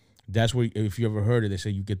 and that's where, if you ever heard it, they say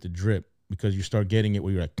you get the drip because you start getting it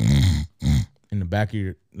where you're like in the back of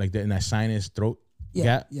your like that in that sinus throat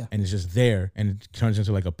gap, and it's just there, and it turns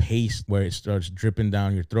into like a paste where it starts dripping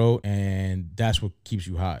down your throat, and that's what keeps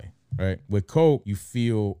you high. Right. With Coke, you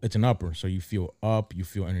feel it's an upper, so you feel up, you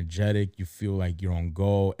feel energetic, you feel like you're on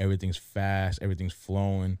go, everything's fast, everything's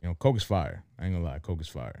flowing. Coke is fire. I ain't gonna lie, Coke is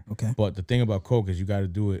fire. Okay. But the thing about Coke is you got to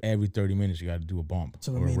do it every 30 minutes. You got to do a bump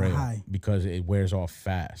To or a remain rail high. because it wears off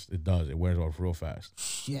fast. It does. It wears off real fast.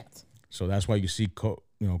 Shit. So that's why you see Coke,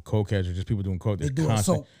 Coke heads or just people doing Coke. They They're do it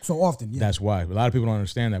constant. so often. Yeah. That's why. A lot of people don't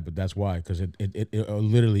understand that, but that's why, because it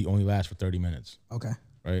literally only lasts for 30 minutes. Okay.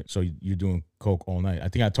 Right, so you're doing Coke all night. I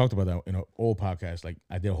think I talked about that in an old podcast. Like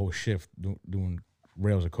I did a whole shift doing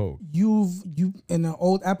rails of Coke. You in an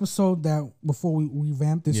old episode that before we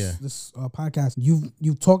revamped this podcast,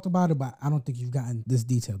 you've talked about it, but I don't think you've gotten this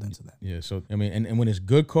detailed into that. Yeah, so I mean, and when it's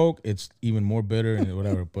good Coke, it's even more bitter and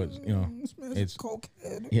whatever. But it's Coke.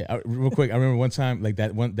 yeah. Real quick, I remember one time, like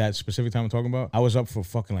that specific time I'm talking about, I was up for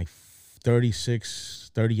fucking like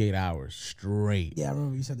 38 hours straight. Yeah, I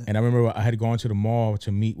remember you said that. And I remember I had gone to the mall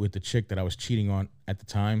to meet with the chick that I was cheating on at the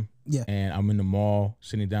time. Yeah. And I'm in the mall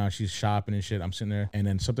sitting down. She's shopping and shit. I'm sitting there. And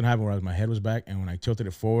then something happened where my head was back. And when I tilted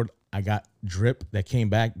it forward, I got drip that came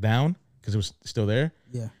back down because it was still there.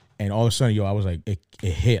 Yeah. And all of a sudden, I was like, it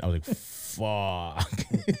hit. I was like, fuck.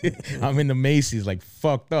 I'm in the Macy's, like,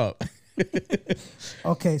 fucked up.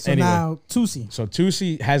 Okay, so Anyway. now 2C. So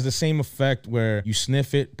 2C has the same effect where you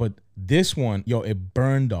sniff it, but this one, it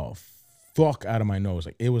burned the fuck out of my nose.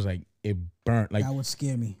 Like, it was like, it burnt. Like, That would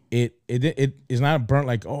scare me. it is not burnt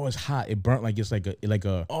like, oh, it's hot. It burnt like it's like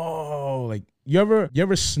you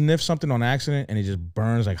ever sniff something on accident and it just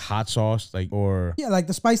burns like hot sauce, like, or Yeah, like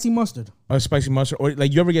the spicy mustard. spicy mustard, or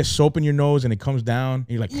like you ever get soap in your nose and it comes down and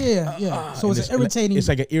you're like, Yeah. So and it's irritating. It's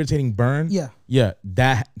like an irritating burn. Yeah.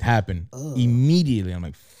 That happened immediately. I'm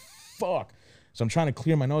like, fuck. So I'm trying to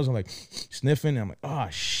clear my nose. I'm like sniffing. And I'm like, oh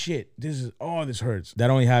shit, this hurts. That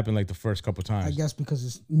only happened like the first couple times. I guess because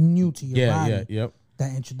it's new to your body. Yep.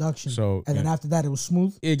 That introduction. So, and then after that, it was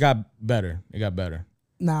smooth. It got better.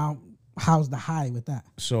 Now, how's the high with that?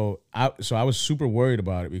 So I was super worried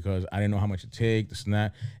about it because I didn't know how much it take, this and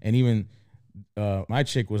that. And even my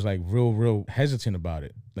chick was like real hesitant about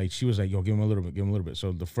it. Like she was like, yo, give him a little bit.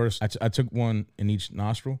 So the first, I took one in each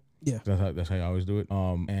nostril. Yeah. That's how I always do it.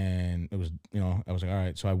 And it was, I was like, all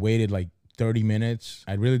right. So I waited like 30 minutes.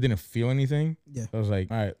 I really didn't feel anything. Yeah. I was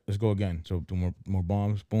like, all right, let's go again. So do more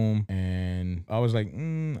bombs, boom. And I was like,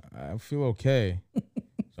 I feel okay.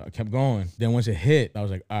 So I kept going. Then once it hit, I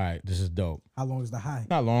was like, all right, this is dope. How long is the high?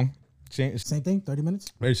 Not long. Same thing, 30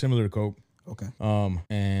 minutes? very similar to Coke. Okay.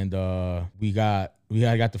 And I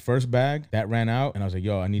got the first bag that ran out, and I was like,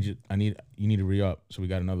 yo, you need to re-up. So we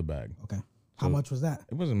got another bag. Okay. How much was that?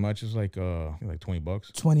 It wasn't much. It was like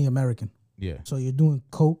 $20. 20 American. Yeah. So you're doing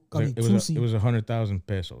Coke. It was 2C. it was 100,000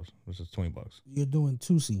 pesos, which is $20. You're doing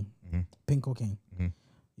 2C. Mhm. Pink cocaine. Mhm.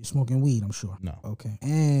 You're smoking weed, I'm sure. No. Okay.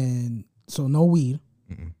 And so no weed,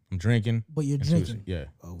 Mm-mm. I'm drinking. but you're and drinking. Susie. Yeah.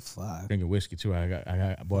 Oh, fuck. Drinking whiskey too.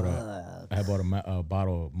 I bought a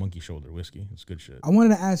bottle of Monkey Shoulder whiskey. It's good shit. I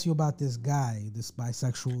wanted to ask you about this guy, this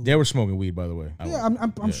bisexual. They were smoking weed, by the way. Yeah,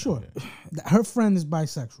 I'm sure. Her friend is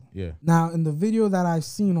bisexual. Yeah. Now, in the video that I've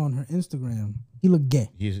seen on her Instagram, he looked gay,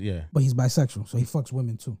 Yeah. but he's bisexual, so he fucks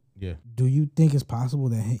women too. Yeah. Do you think it's possible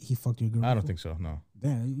that he fucked your girl? I don't think so. No.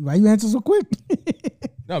 Damn, why you answer so quick?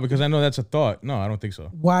 No, because I know that's a thought. No, I don't think so.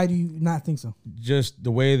 Why do you not think so? Just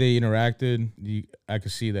the way they interacted, I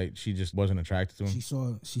could see that she just wasn't attracted to him.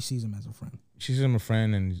 She sees him as a friend. She's him a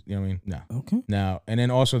friend, and you know what I mean? No. Okay. Now, and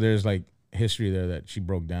then also there's like history there that she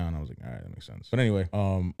broke down. I was like, all right, that makes sense. But anyway,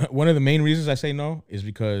 one of the main reasons I say no is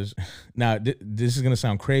because now this is gonna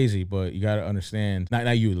sound crazy, but you gotta understand,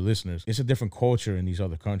 not you, the listeners, it's a different culture in these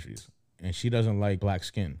other countries. And she doesn't like black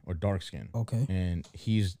skin or dark skin. Okay. And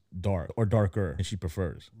he's dark or darker, and she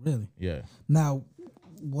prefers. Really? Yeah. Now,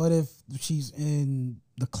 what if she's in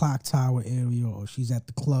the clock tower area or she's at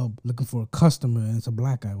the club looking for a customer and it's a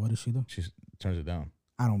black guy? What does she do? She turns it down.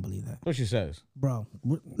 I don't believe that. That's what she says. Bro,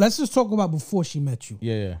 let's just talk about before she met you.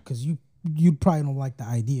 Yeah. Because you probably don't like the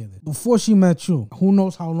idea of it. Before she met you, who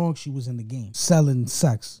knows how long she was in the game selling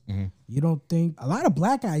sex. Mm-hmm. You don't think a lot of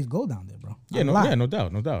black guys go down there, bro? Yeah, no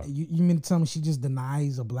doubt. You mean to tell me she just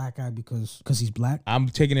denies a black guy because he's black? I'm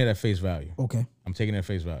taking it at face value. Okay. I'm taking it at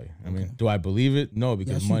face value. I mean, do I believe it? No,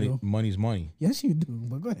 because Yes, money's money. Yes, you do.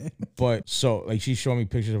 But go ahead. But so like she showed me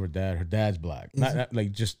pictures of her dad. Her dad's black. Not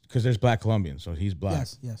like just because there's black Colombians, so he's black.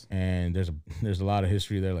 Yes. And there's a lot of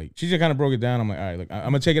history there. Like she just kind of broke it down. I'm like, all right, look, I'm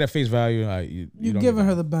gonna take it at face value. You're giving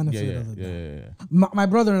her the benefit of the doubt. My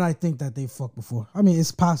brother and I think that they fucked before. I mean,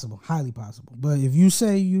 it's possible, highly possible. But if you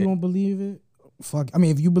say you don't believe it, fuck. I mean,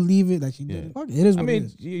 if you believe it that she did it, fuck it. It is what it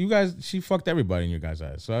is. You guys, she fucked everybody in your guys'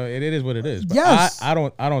 eyes. So it is what it is. But yes.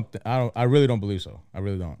 I really don't believe so. I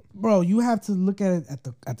really don't. Bro, you have to look at it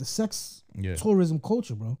at the sex tourism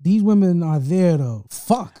culture, bro. These women are there to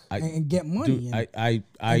fuck and get money. Dude, and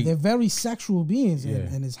they're very sexual beings,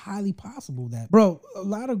 and it's highly possible that, bro, a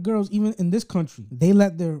lot of girls, even in this country, they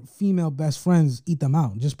let their female best friends eat them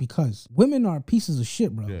out just because. Women are pieces of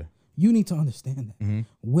shit, bro. Yeah. You need to understand that. Mm-hmm.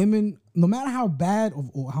 Women, no matter how bad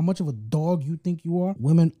or how much of a dog you think you are,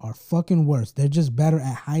 women are fucking worse. They're just better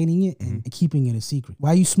at hiding it and keeping it a secret.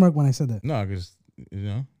 Why you smirk when I said that? No, because,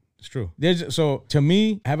 it's true. So to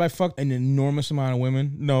me, have I fucked an enormous amount of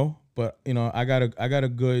women? No. But I got a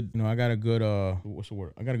good what's the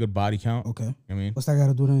word? I got a good body count. Okay. I mean, what's that got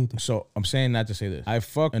to do with anything? So I'm saying not to say this. I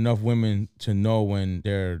fucked enough women to know when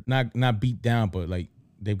they're not beat down, but like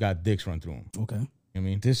they've got dicks run through them. Okay. I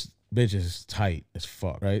mean, this bitch is tight as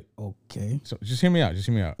fuck, right? Okay. So just hear me out.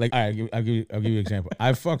 Like, all right, I'll give you an example.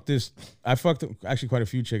 I fucked actually quite a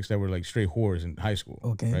few chicks that were like straight whores in high school.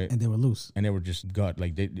 Okay. Right? And they were loose. And they were just gut.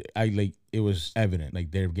 Like it was evident.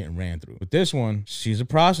 Like they were getting ran through. But this one, she's a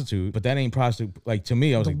prostitute, but that ain't prostitute. Like to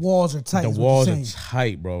me, I was the walls are tight. The walls are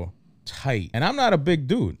tight, bro. Tight. And I'm not a big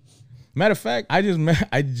dude. Matter of fact, I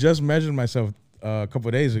just measured myself a couple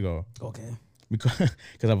of days ago. Okay. Because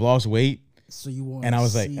I've lost weight. So you want? And I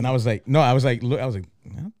was like,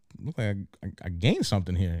 look like I gained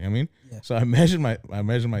something here. You know what I mean? Yeah. So I measured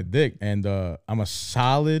my dick, and I'm a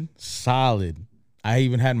solid. I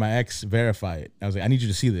even had my ex verify it. I was like, I need you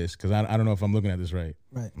to see this because I don't know if I'm looking at this right.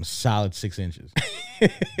 Right. I'm a solid 6 inches.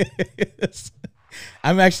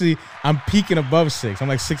 I'm peaking above 6. I'm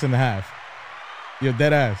like 6.5. You're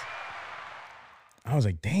dead ass. I was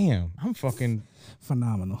like, damn, I'm fucking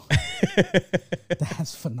phenomenal.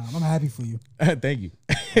 That's phenomenal. I'm happy for you. Thank you.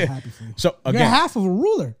 I'm happy for you. So again, you're half of a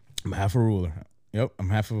ruler. I'm half a ruler. Yep, I'm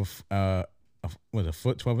half of a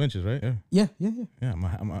foot, 12 inches, right? Yeah. Yeah, I'm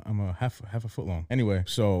a half a foot long. Anyway,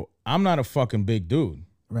 so I'm not a fucking big dude.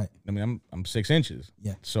 Right. I mean, I'm 6 inches.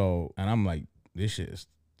 Yeah. So, and I'm like, this shit is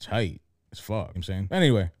tight as fuck. You know what I'm saying?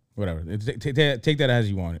 Anyway, whatever. Take that as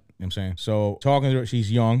you want it. You know what I'm saying? So talking to her,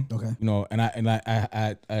 she's young. Okay.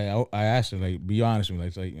 I asked her, like, be honest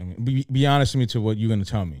with me. Be honest with me to what you're gonna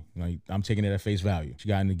tell me. Like, I'm taking it at face value. She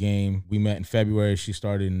got in the game. We met in February. She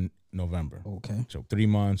started in November. Okay. So 3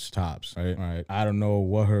 months tops. Right. All right. I don't know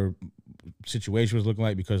what her situation was looking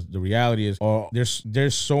like because the reality is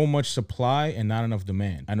there's so much supply and not enough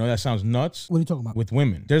demand. I know that sounds nuts. What are you talking about? With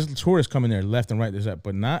women, there's tourists coming there left and right. There's that,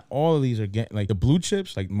 but not all of these are getting, like, the blue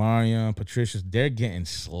chips, like Mariam, Patricia's. They're getting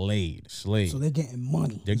slayed. So they're getting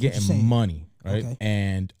money. They're getting money, right? Okay.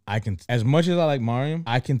 And I can, as much as I like Mariam,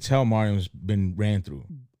 I can tell Mariam's been ran through.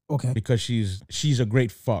 Okay. Because she's a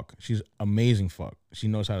great fuck. She's amazing fuck. She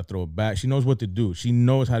knows how to throw it back. She knows what to do. She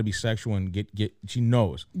knows how to be sexual and get. She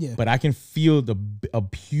knows. Yeah. But I can feel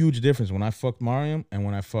a huge difference when I fucked Mariam and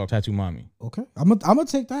when I fucked Tattoo Mommy. Okay. I'm gonna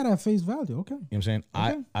take that at face value. Okay. You know what I'm saying?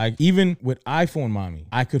 Okay. I even with iPhone Mommy,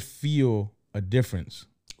 I could feel a difference.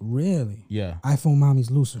 Really? Yeah. iPhone Mommy's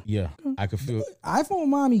looser. Yeah. I could feel. iPhone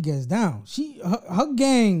Mommy gets down. Her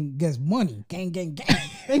gang gets money. Gang.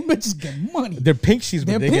 They bitches get money. They're pinksies,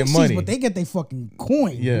 but they get money. But they get their fucking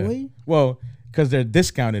coin. Yeah. Boy. Well, because they're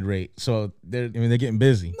discounted rate, so they're getting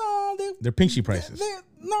busy. No, they're pinky prices.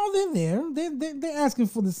 No, they're there. They're asking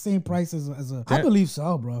for the same price as a. I They're- believe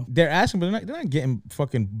so, bro. They're asking, but they're not getting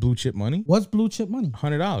fucking blue chip money. What's blue chip money?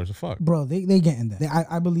 $100, the fuck. Bro, they getting that.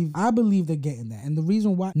 I believe they're getting that, and the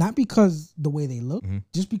reason why, not because the way they look,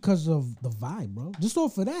 just because of the vibe, bro. Just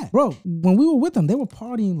off of that, bro. When we were with them, they were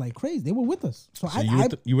partying like crazy. They were with us, so, So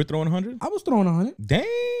you were throwing 100? I was throwing 100.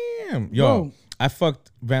 Damn, yo, Bro. I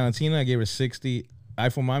fucked Valentina. I gave her 60.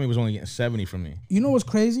 iPhone Mommy was only getting 70 from me. You know what's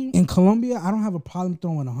crazy? In Colombia, I don't have a problem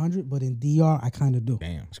throwing 100, but in DR, I kind of do.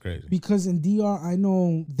 Damn, it's crazy. Because in DR, I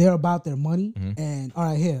know they're about their money. And all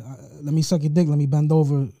right, here, let me suck your dick. Let me bend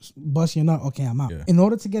over, bust your nut. Okay, I'm out. Yeah. In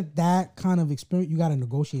order to get that kind of experience, you got to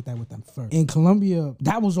negotiate that with them first. In Colombia,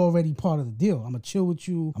 that was already part of the deal. I'm going to chill with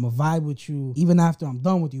you. I'm going to vibe with you. Even after I'm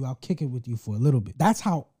done with you, I'll kick it with you for a little bit. That's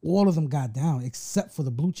how all of them got down, except for the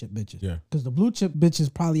blue chip bitches. Yeah. Because the blue chip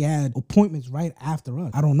bitches probably had appointments right after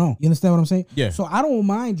us. I don't know. You understand what I'm saying? Yeah. So I don't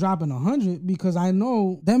mind dropping 100 because I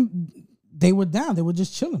know them. They were down. They were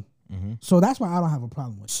just chilling. So that's why I don't have a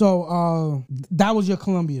problem with it. So that was your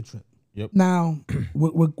Colombia trip. Yep. Now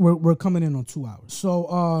we're coming in on 2 hours.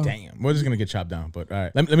 So Damn, we're just gonna get chopped down. But all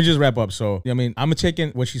right, let me just wrap up. So I mean, I'm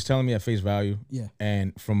taking what she's telling me at face value. Yeah.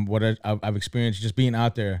 And from what I've experienced, just being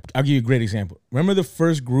out there, I'll give you a great example. Remember the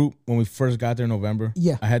first group when we first got there in November?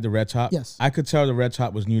 Yeah. I had the red top. Yes. I could tell the red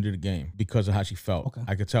top was new to the game because of how she felt. Okay.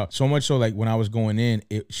 I could tell so much so like when I was going in,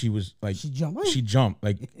 she was like She jumped. She jumped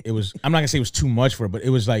like it was. I'm not gonna say it was too much for her, but it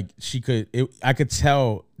was like I could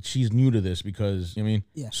tell she's new to this because you know what I mean.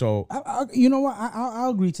 Yeah. So you know what? I'll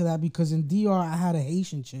agree to that because in DR I had a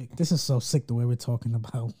Haitian chick. This is so sick the way we're talking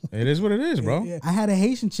about. it is what it is, bro. Yeah. I had a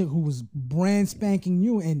Haitian chick who was brand spanking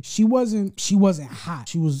new, and she wasn't hot.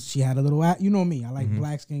 She had a little ass. You know me. I like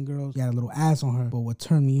black skinned girls. She had a little ass on her. But what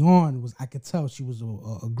turned me on was I could tell she was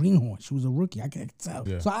a greenhorn. She was a rookie. I could tell.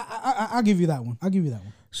 Yeah. So I'll give you that one. I'll give you that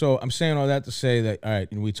one. So I'm saying all that to say that, all right,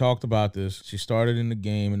 we talked about this. She started in the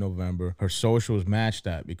game in November. Her socials matched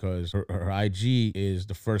that because her IG is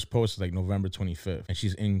the first post is like November 25th. And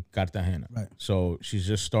she's in Cartagena. Right. So she's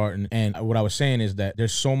just starting. And what I was saying is that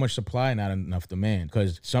there's so much supply, not enough demand.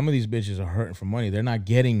 Because some of these bitches are hurting for money. They're not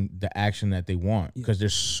getting the action that they want. Because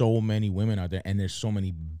there's so many women out there and there's so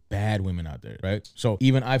many bad women out there, right? So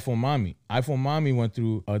even iPhone Mommy went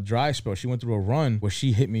through a dry spell. She went through a run where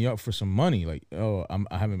she hit me up for some money. Like, oh,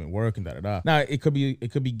 I haven't been working, da-da-da. Now, it could be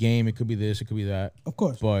game, it could be this, it could be that. Of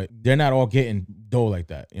course. But they're not all getting dough like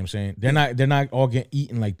that. You know what I'm saying? They're not all getting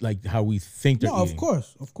eaten like how we think they're No, eating.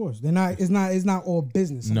 of course. They're not. It's not all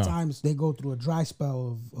business. No. Sometimes they go through a dry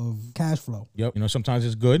spell of cash flow. Yep. You know, sometimes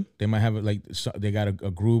it's good. They might have it like they got a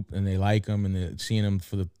group and they like them and they're seeing them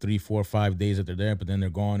for the 3, 4, 5 days that they're there, but then they're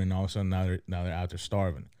gone and all of a sudden now they're out there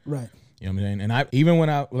starving. Right. You know what I'm saying? And even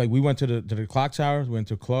when we went to the clock towers, went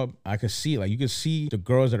to a club, I could see you could see the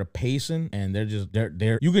girls that are pacing and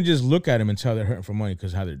they're you can just look at them and tell they're hurting for money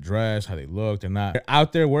because how they're dressed, how they look. They're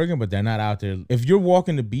out there working, but they're not out there. If you're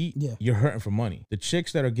walking the beat, Yeah. you're hurting for money. The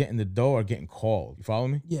chicks that are getting the dough are getting called. You follow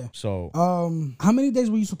me? Yeah. So How many days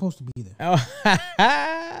were you supposed to be there?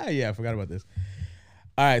 yeah, I forgot about this.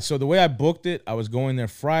 All right, so the way I booked it, I was going there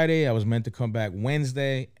Friday. I was meant to come back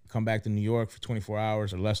Wednesday, come back to New York for 24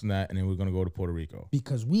 hours or less than that, and then we are going to go to Puerto Rico.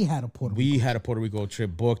 Because we had a Puerto Rico. We had a Puerto Rico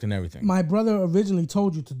trip booked and everything. My brother originally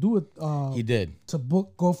told you to do it. He did. To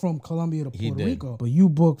go from Colombia to Puerto did. Rico, but you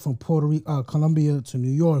booked from Colombia to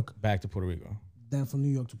New York, Back to Puerto Rico. then from New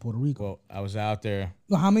York to Puerto Rico. Well, I was out there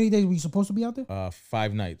So how many days were you supposed to be out there?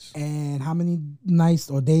 5 nights. And how many nights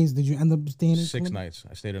or days did you end up staying in? 6 Colombia? nights.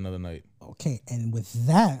 I stayed another night. Okay, and with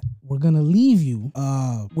that, we're gonna leave you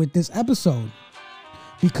with this episode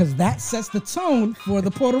because that sets the tone for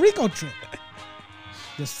the Puerto Rico trip.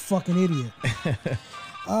 This fucking idiot.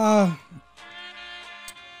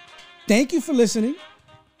 Thank you for listening.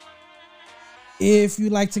 If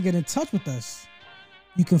you'd like to get in touch with us,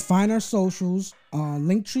 you can find our socials on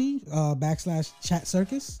Linktree /Chat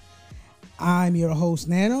Circus. I'm your host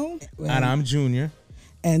Nano, And I'm Junior.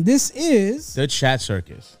 and this is The Chat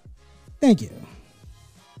Circus. Thank you.